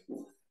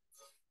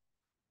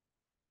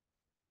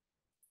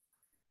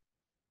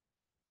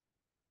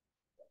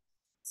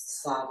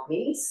 Soft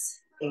knees,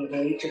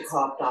 engage your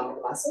core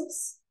abdominal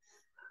muscles.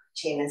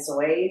 Chin is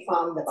away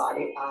from the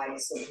body,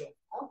 eyes looking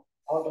up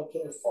or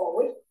looking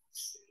forward.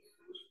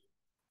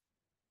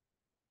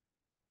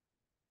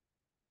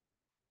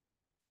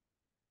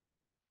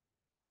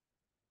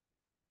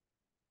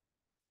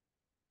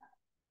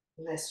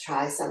 Let's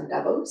try some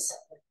doubles.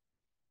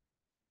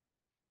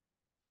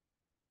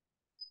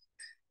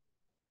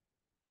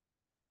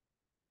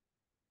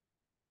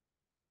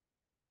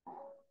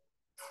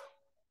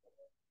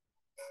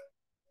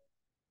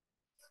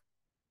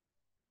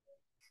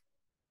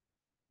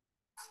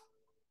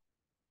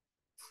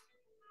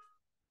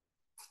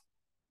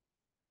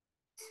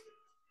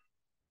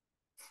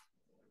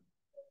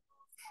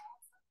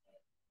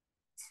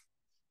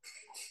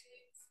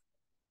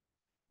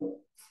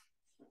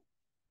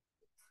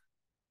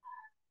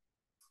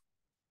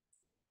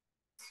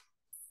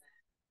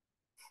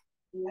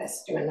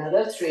 Let's do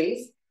another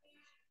 3,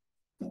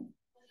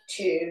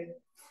 2,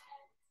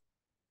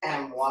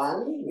 and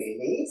 1.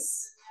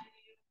 Release.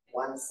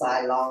 One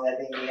side longer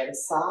than the other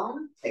side.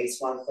 Place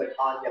one foot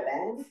on your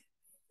band.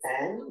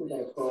 And we're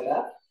going to pull it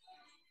up.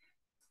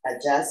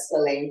 Adjust the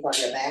length of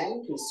your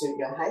band to suit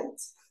your height.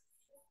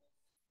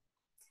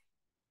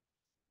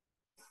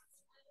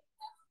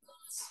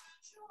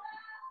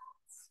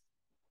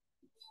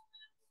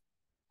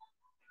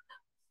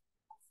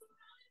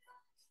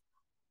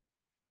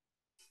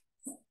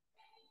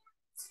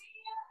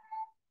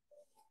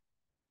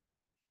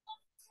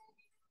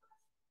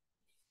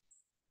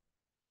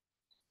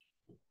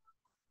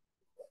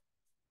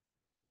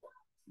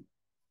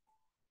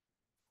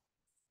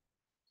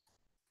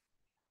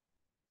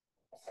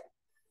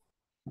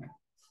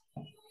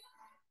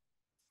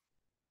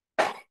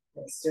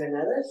 Let's do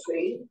another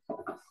 3,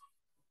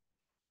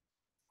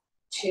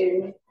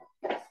 2,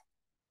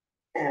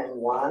 and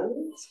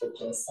 1.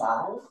 Switching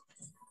side.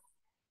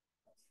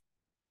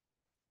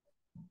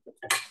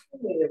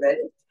 When you're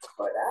ready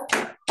for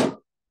that.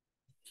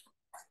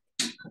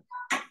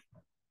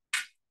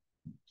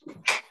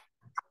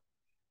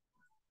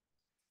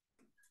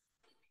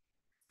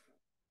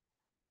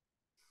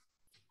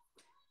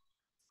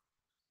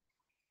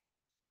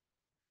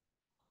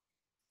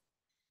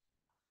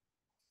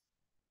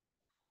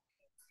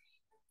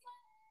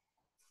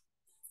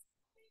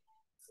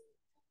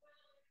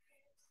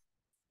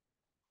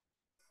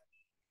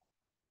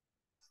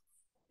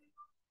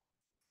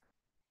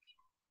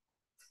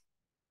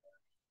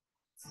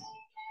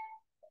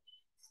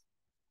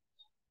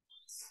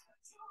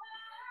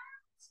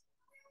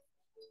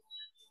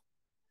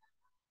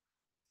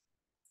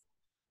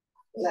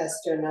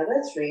 Let's do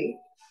another 3,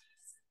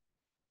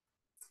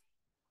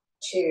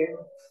 2,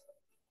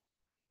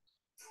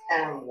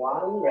 and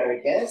 1.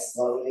 Very good.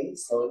 Slowly,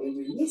 slowly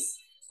release.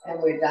 And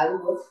we're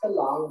done with the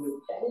long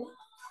loop then.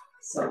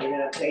 So we're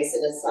going to place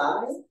it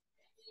aside.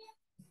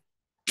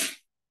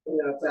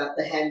 We're going to grab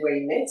the hand where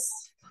you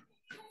missed.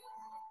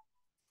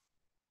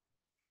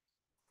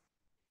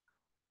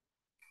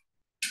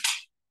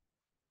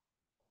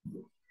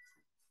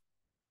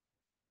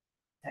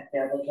 Tap the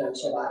elbow, turn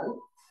your body.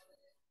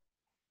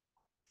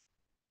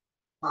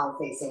 Palm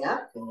facing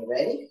up. When you're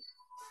ready,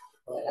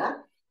 pull it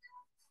up.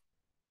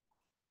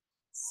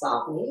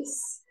 Soft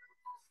knees.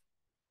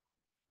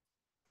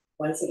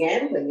 Once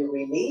again, when you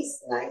release,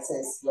 nice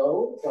and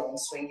slow. Don't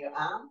swing your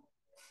arm.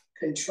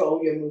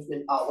 Control your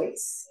movement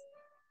always.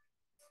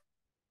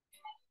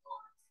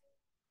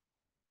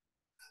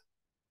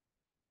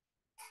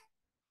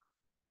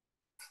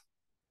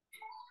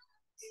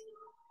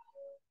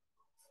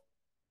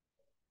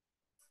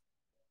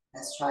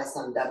 Let's try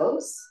some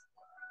doubles.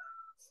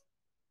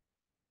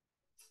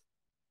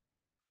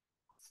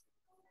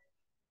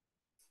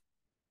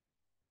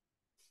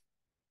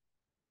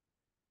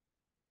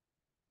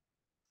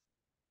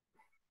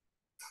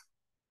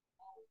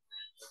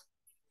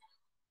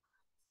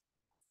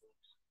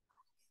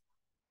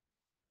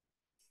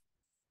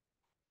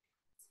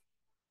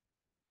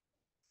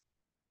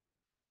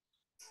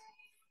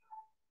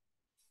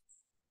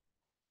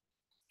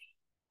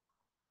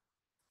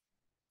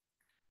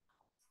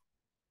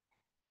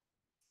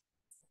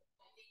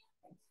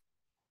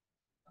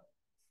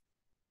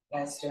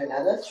 Let's do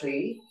another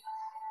 3,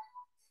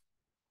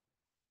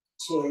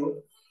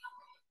 2,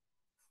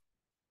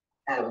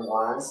 and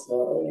 1.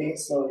 Slowly,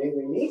 slowly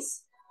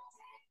release.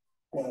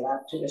 Bring it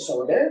up to the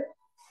shoulder.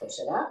 Push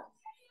it up.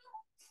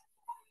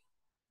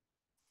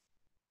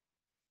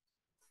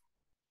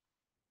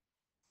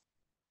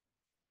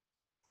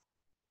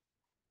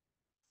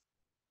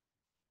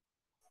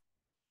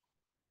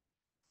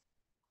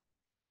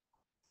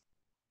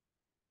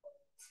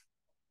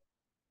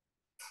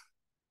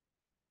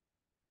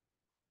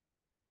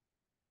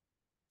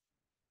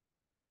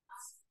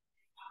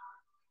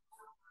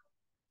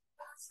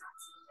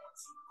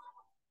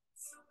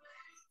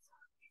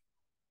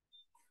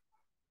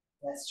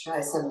 Let's try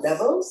some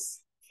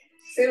doubles.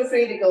 Feel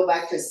free to go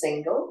back to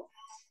single.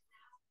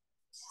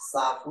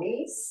 Soft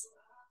knees.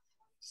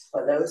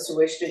 For those who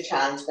wish to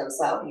challenge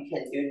themselves, you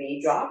can do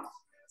knee drop.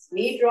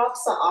 Knee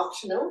drops are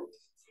optional.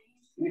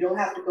 You don't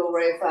have to go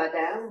very far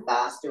down.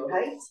 Bars to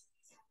height.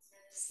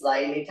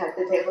 Slightly tuck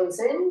the tables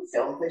in.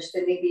 Don't push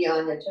the knee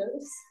beyond your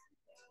toes.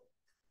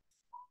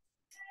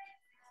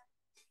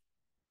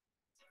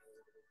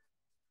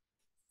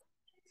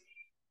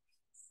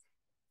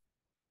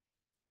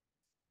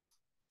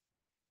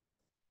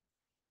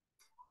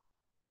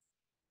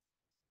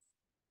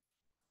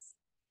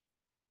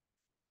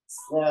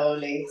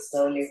 Slowly,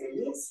 slowly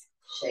release.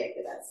 Shake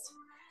it out.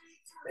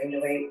 Bring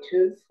the weight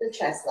to the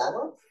chest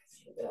level.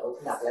 You're going to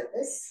open up like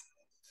this.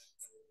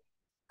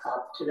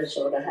 Up to the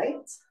shoulder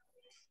height.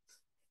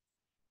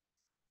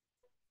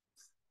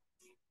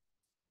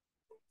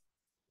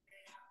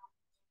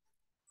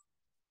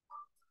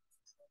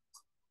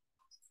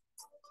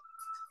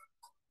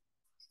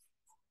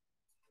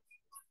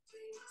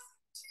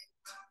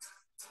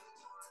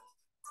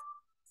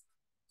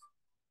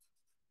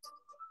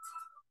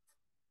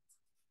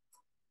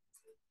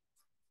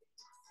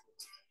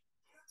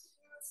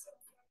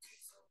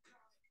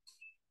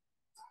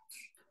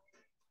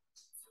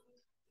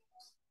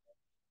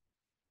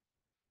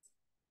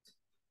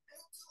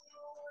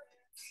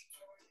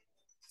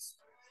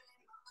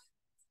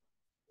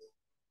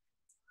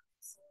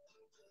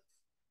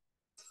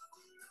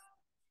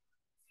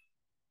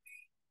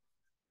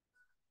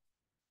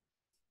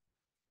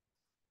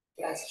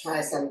 Let's try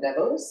some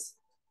doubles.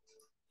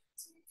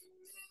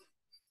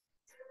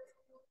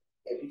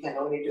 If you can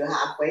only do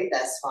halfway,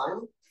 that's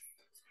fine.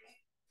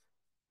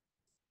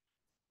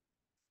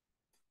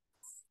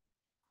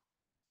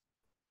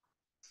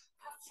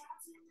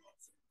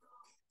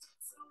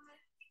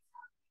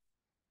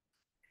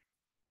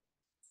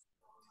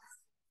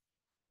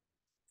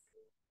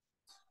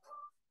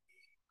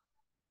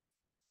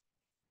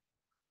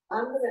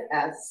 I'm going to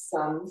add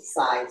some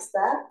side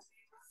step.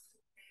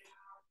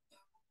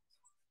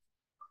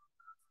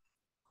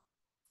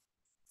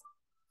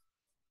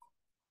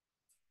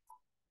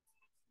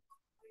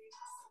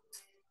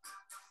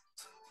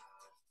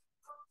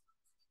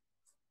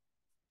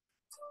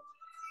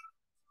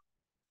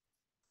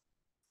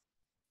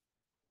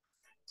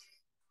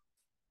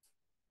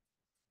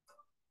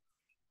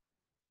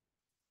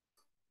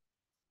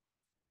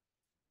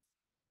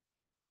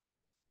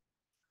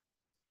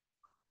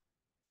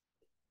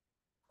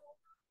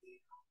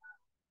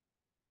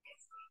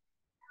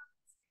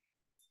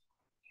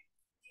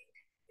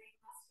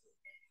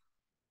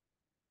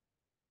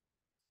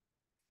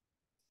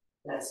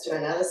 Let's do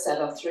another set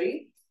of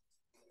 3,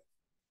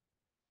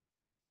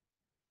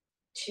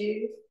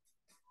 2,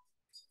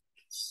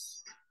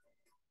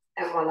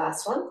 and one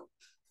last one.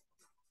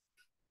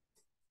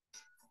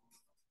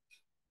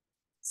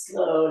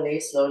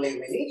 Slowly,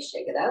 slowly release.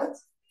 Shake it out.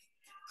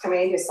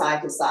 Coming into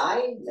side to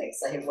side.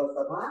 Legs are hip width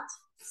apart.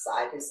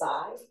 Side to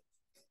side.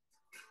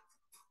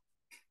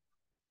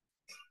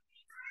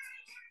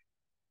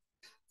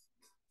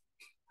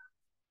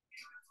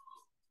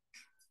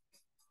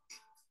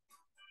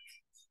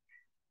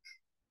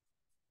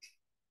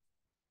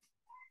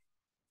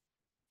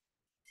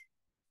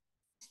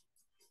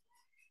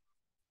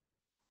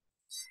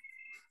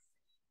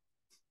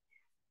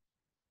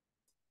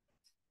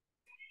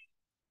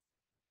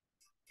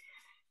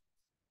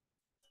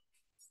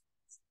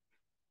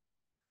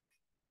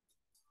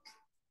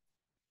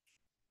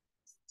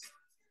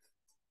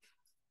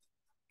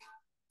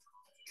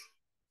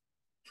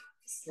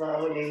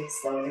 Slowly,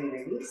 slowly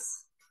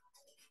release.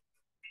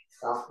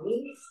 Soft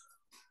knees.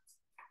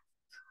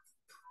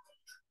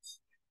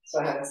 So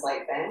I have a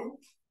slight bend.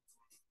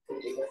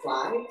 We do the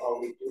fly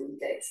or we do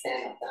the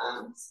extend of the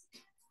arms.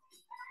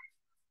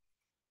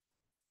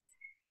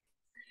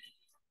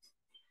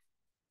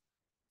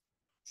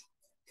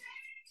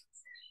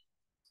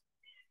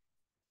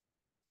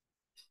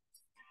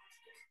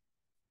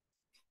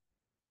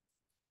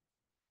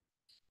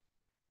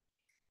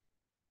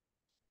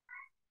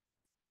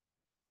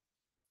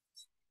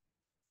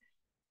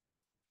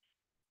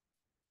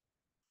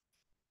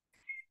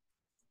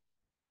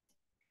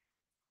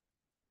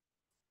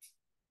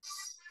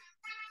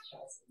 Try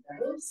some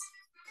doubles.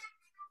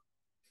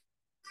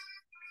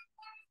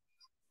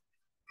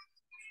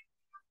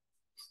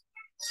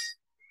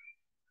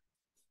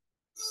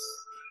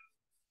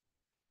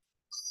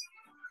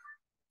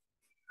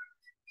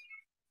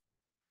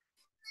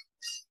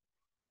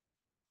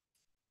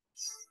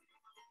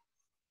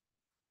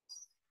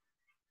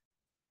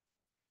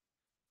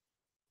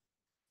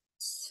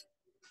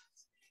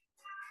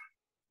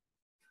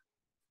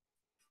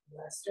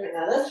 Let's do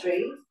another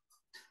 3,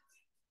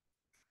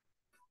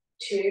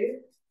 2,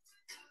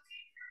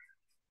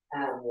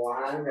 and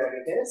 1.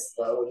 Very good.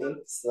 Slowly,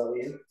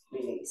 slowly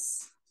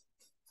release.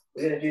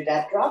 We're going to do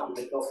that drop. We're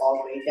going to go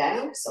all the way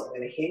down. So we're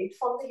going to hinge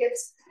from the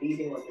hips,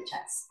 leading with the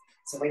chest.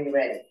 So when you're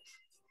ready,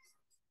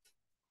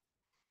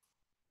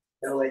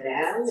 lower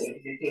down.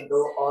 If you can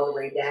go all the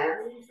way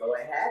down, go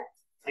ahead.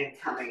 And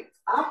coming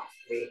up,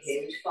 we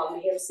hinge from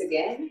the hips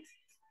again.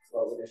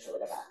 Lower the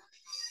shoulder back.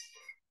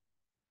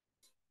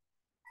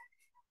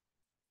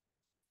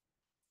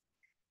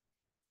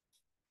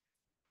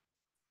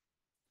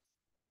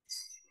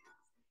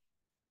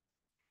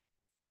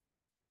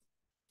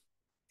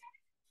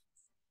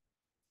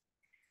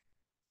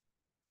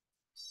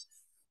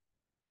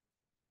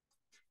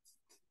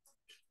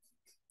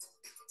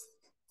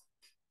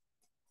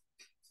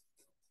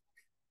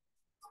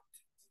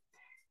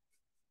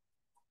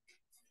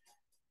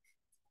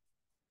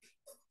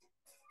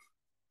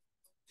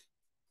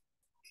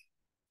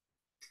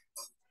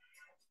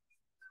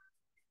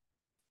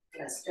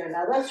 Let's do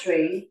another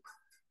 3,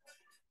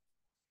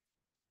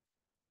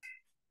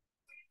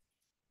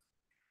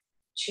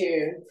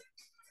 2,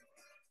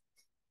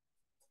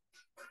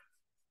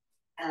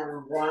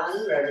 and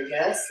 1. Very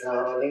good.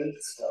 Slowly,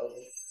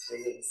 slowly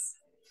release.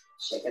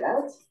 Shake it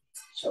out.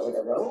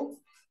 Shoulder roll.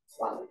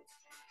 1.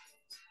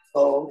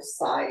 Both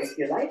side if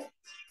you like.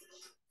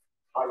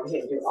 Or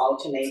you can do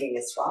alternating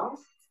as well.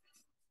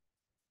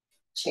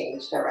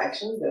 Change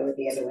direction. Go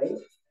the other way.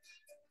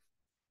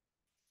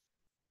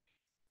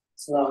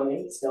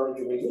 Slowly,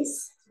 slowly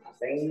release. Now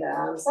bring the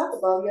arms up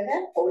above your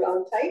head. Hold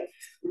on tight.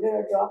 You're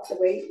going to drop the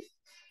weight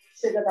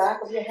to the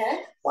back of your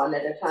head. One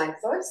at a time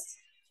first.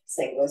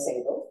 Single,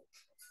 single.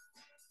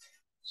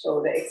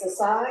 Shoulder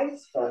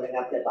exercise. Firming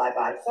up the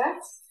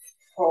biceps.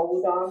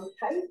 Hold on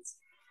tight.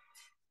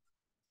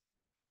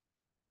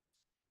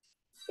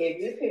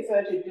 If you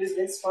prefer to do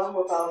this one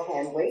without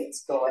hand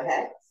weights, go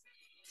ahead.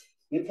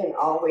 You can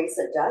always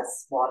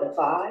adjust,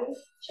 modify,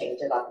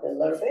 change it up a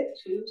little bit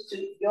to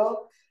suit your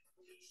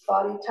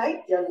body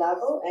type, your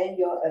level, and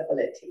your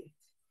ability.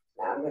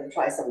 Now I'm going to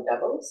try some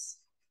doubles.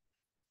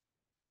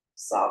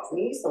 Soft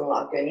knees,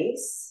 unlock your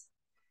knees.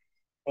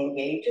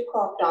 Engage your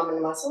core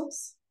abdominal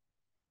muscles.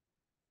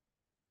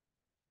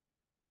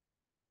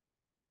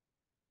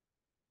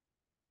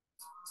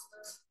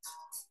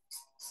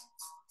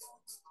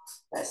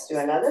 Let's do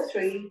another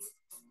 3,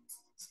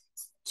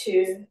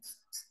 2,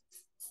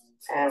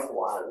 and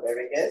 1.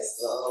 Very good.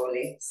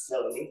 Slowly,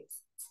 slowly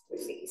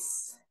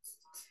release.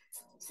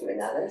 Do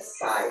another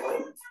side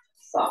one.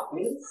 Soft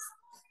knees.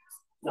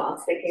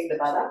 Not sticking the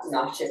butt up,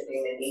 not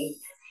shifting the knee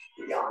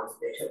beyond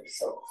the toe.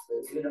 So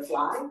we'll do the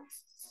fly.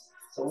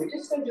 So we're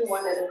just going to do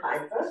one at a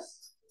time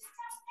first.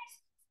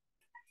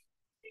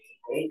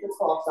 Eight to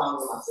 12 down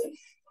the muscles.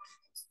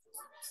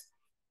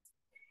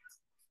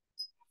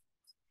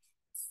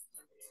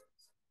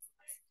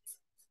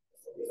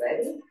 You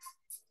ready?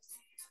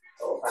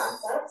 Go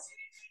fast up.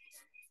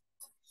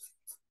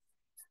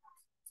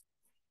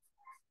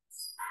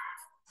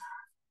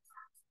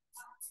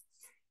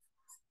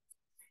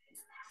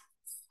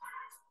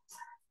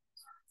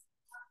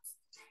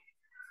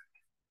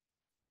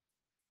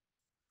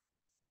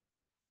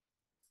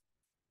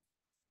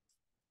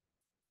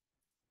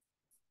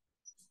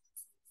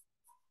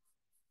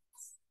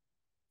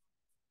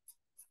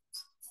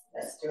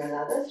 Let's do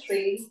another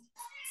 3,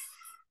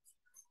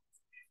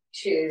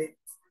 2,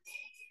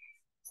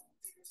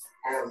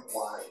 and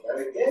 1.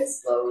 Very good.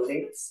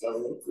 Slowly,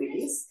 slowly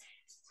release.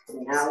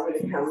 And now we're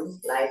going to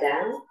come lie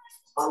down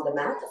on the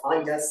mat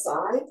on your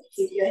side.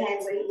 Keep your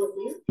hand weight with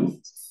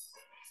you.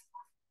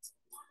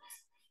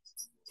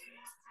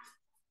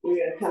 We're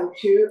going to come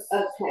to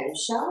a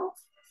clamshell.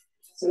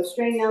 So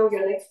straighten out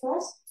your legs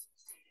first.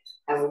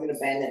 And we're going to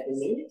bend at the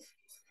knee.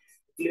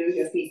 Glue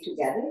your feet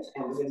together.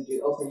 And we're going to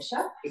do open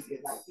shut. If you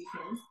like, you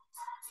can.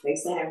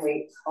 Place the hand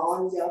weight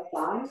on your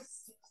thighs.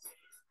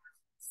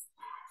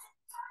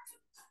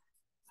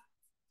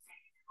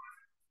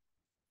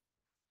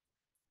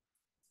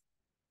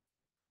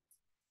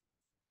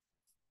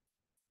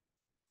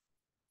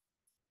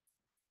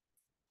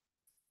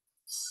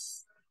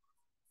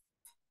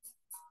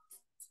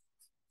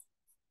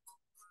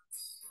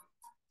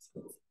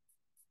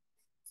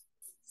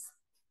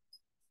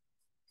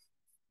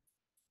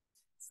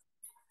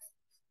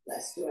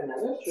 Let's do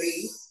another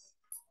 3,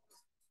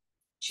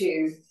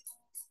 2,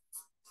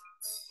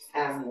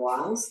 and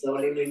 1.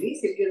 Slowly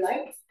release if you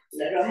like.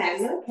 Little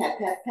hammer, pat,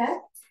 pat,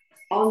 pat.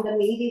 On the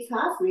meaty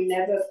part, we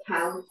never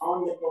pound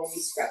on the bony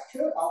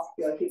structure of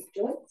your hip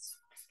joints.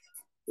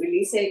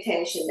 Release any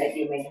tension that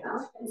you may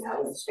have. And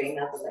now we'll straighten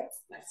out the legs.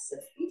 Nice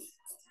and easy.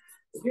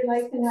 If you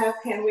like to have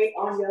hand weight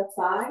on your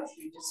thighs,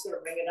 you're just going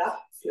to bring it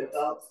up to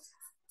about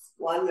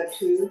 1 or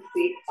 2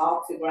 feet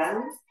off the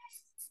ground.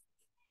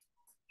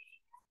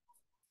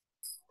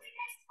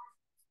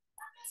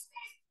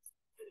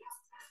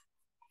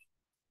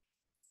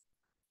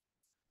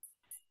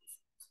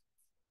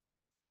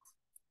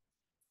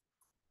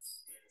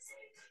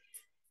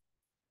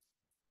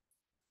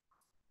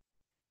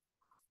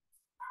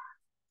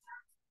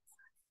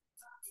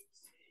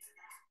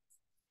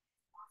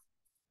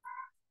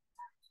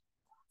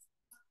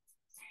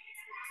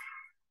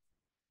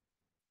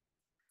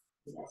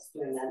 Let's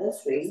do another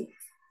 3,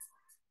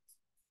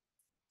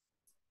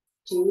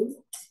 2,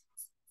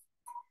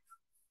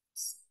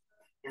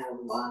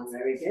 and 1.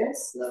 Very good.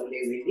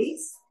 Slowly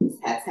release.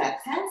 Pat, pat,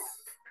 pat.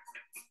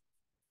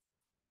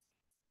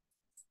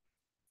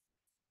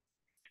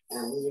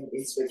 And we will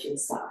be switching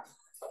sides.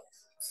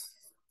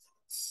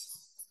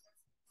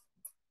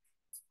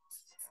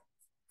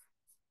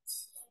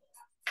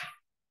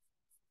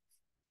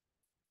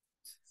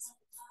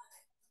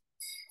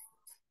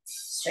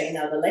 Straighten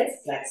out the legs,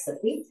 flex the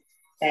feet,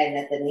 bend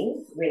at the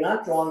knee. We're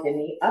not drawing the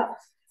knee up.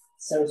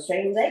 So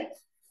straighten leg,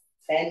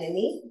 bend the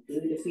knee,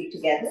 glue the feet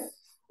together.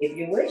 If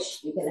you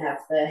wish, you can have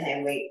the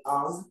hand weight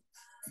on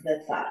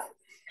the thigh.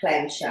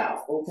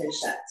 Clamshell, open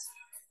shut.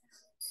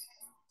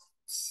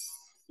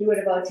 Do it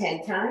about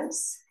 10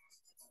 times.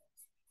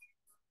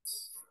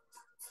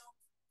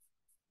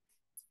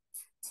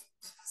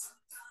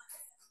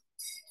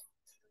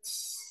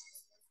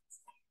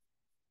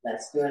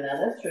 Let's do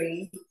another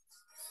 3,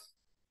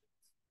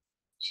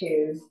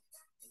 2,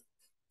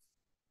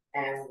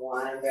 and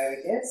 1.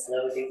 Very good.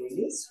 Slowly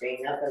release.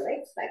 Straighten out the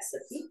legs, flex the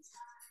feet.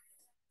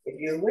 If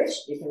you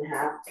wish, you can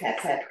have pat,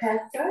 pat,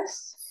 pat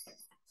first.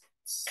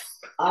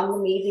 On the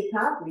meaty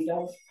part, we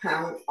don't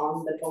pound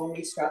on the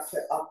bony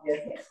structure of your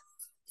hip.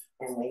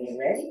 And when you're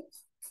ready,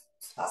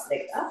 top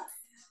leg up.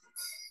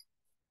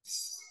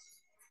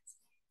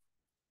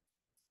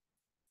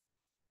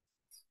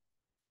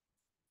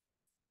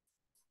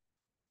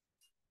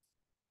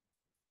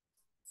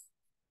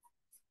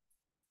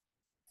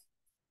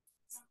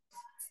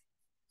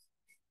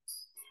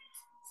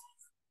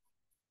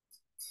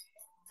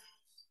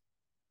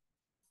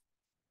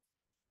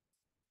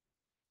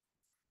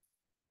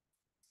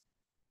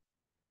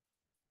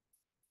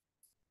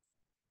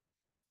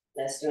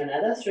 Let's do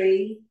another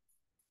 3,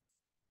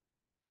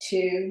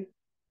 2,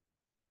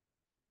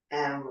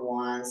 and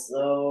 1.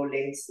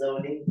 Slowly,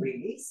 slowly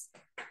release.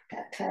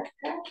 Pat, pat,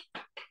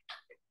 pat.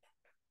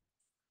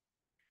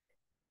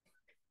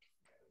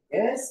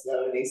 Good.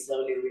 Slowly,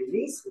 slowly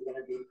release. We're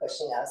going to be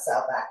pushing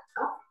ourselves back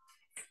up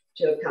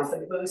to a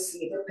comfortable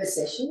seated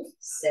position,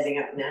 sitting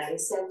up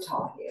nice and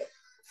tall here.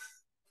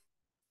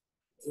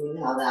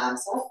 Inhale the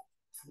arms up,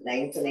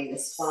 lengthening the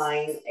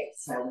spine.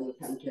 Exhale when you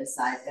come to a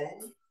side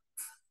bend.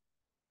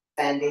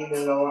 Bending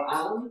the lower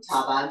arm,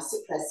 top arms to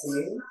press the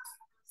knee.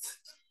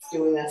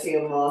 Doing a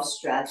few more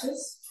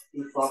stretches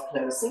before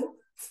closing.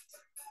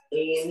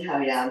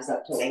 Inhale your arms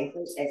up to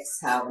lengthen.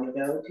 Exhale when you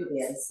go to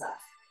the other side.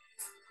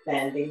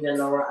 Bending the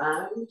lower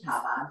arm,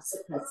 top arms to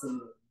press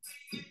the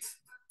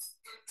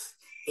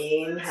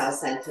knee. Inhale,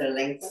 center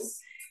lengthen.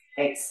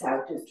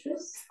 Exhale to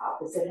twist.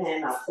 Opposite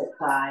hand, opposite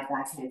thigh,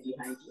 back hand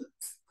behind you.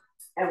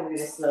 And we're going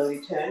to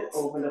slowly turn,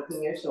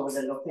 overlooking your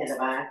shoulder, looking at the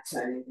back,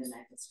 turning the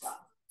neck as well.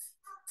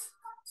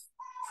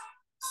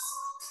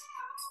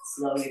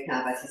 Slowly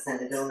come back to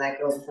center. Don't let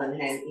go of the front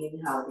hand.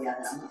 Inhale the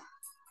other arm.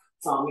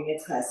 Forming a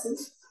crescent,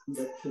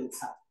 looking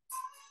up.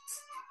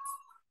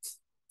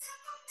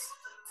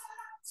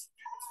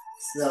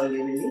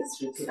 Slowly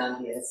release, repeat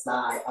on the other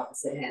side.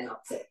 Opposite hand,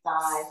 opposite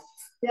thigh.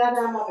 The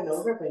other arm up and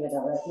over, bring it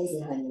directly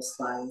behind your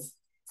spine.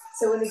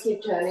 So when you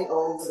keep turning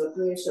over,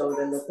 looking your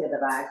shoulder, look at the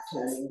back,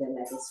 turning the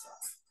neck as well.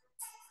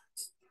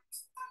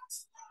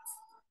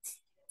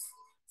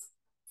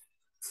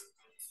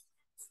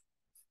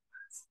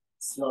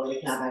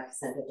 Slowly come back to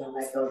center, don't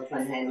let go of the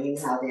front hand.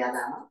 Inhale the other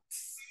arm up,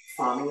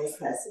 forming a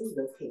crescent,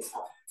 looking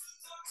up.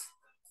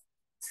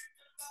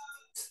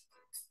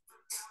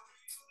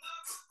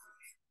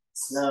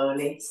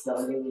 Slowly,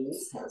 slowly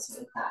release, hands to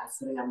the thighs,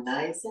 sitting up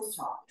nice and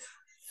tall.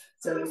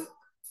 So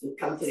we've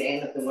come to the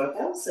end of the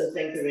workout, so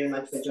thank you very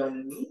much for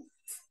joining me,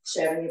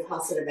 sharing your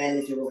positive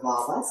energy with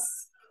all of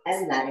us,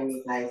 and letting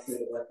me guide through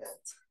the workout.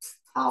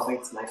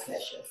 Always my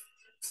pleasure.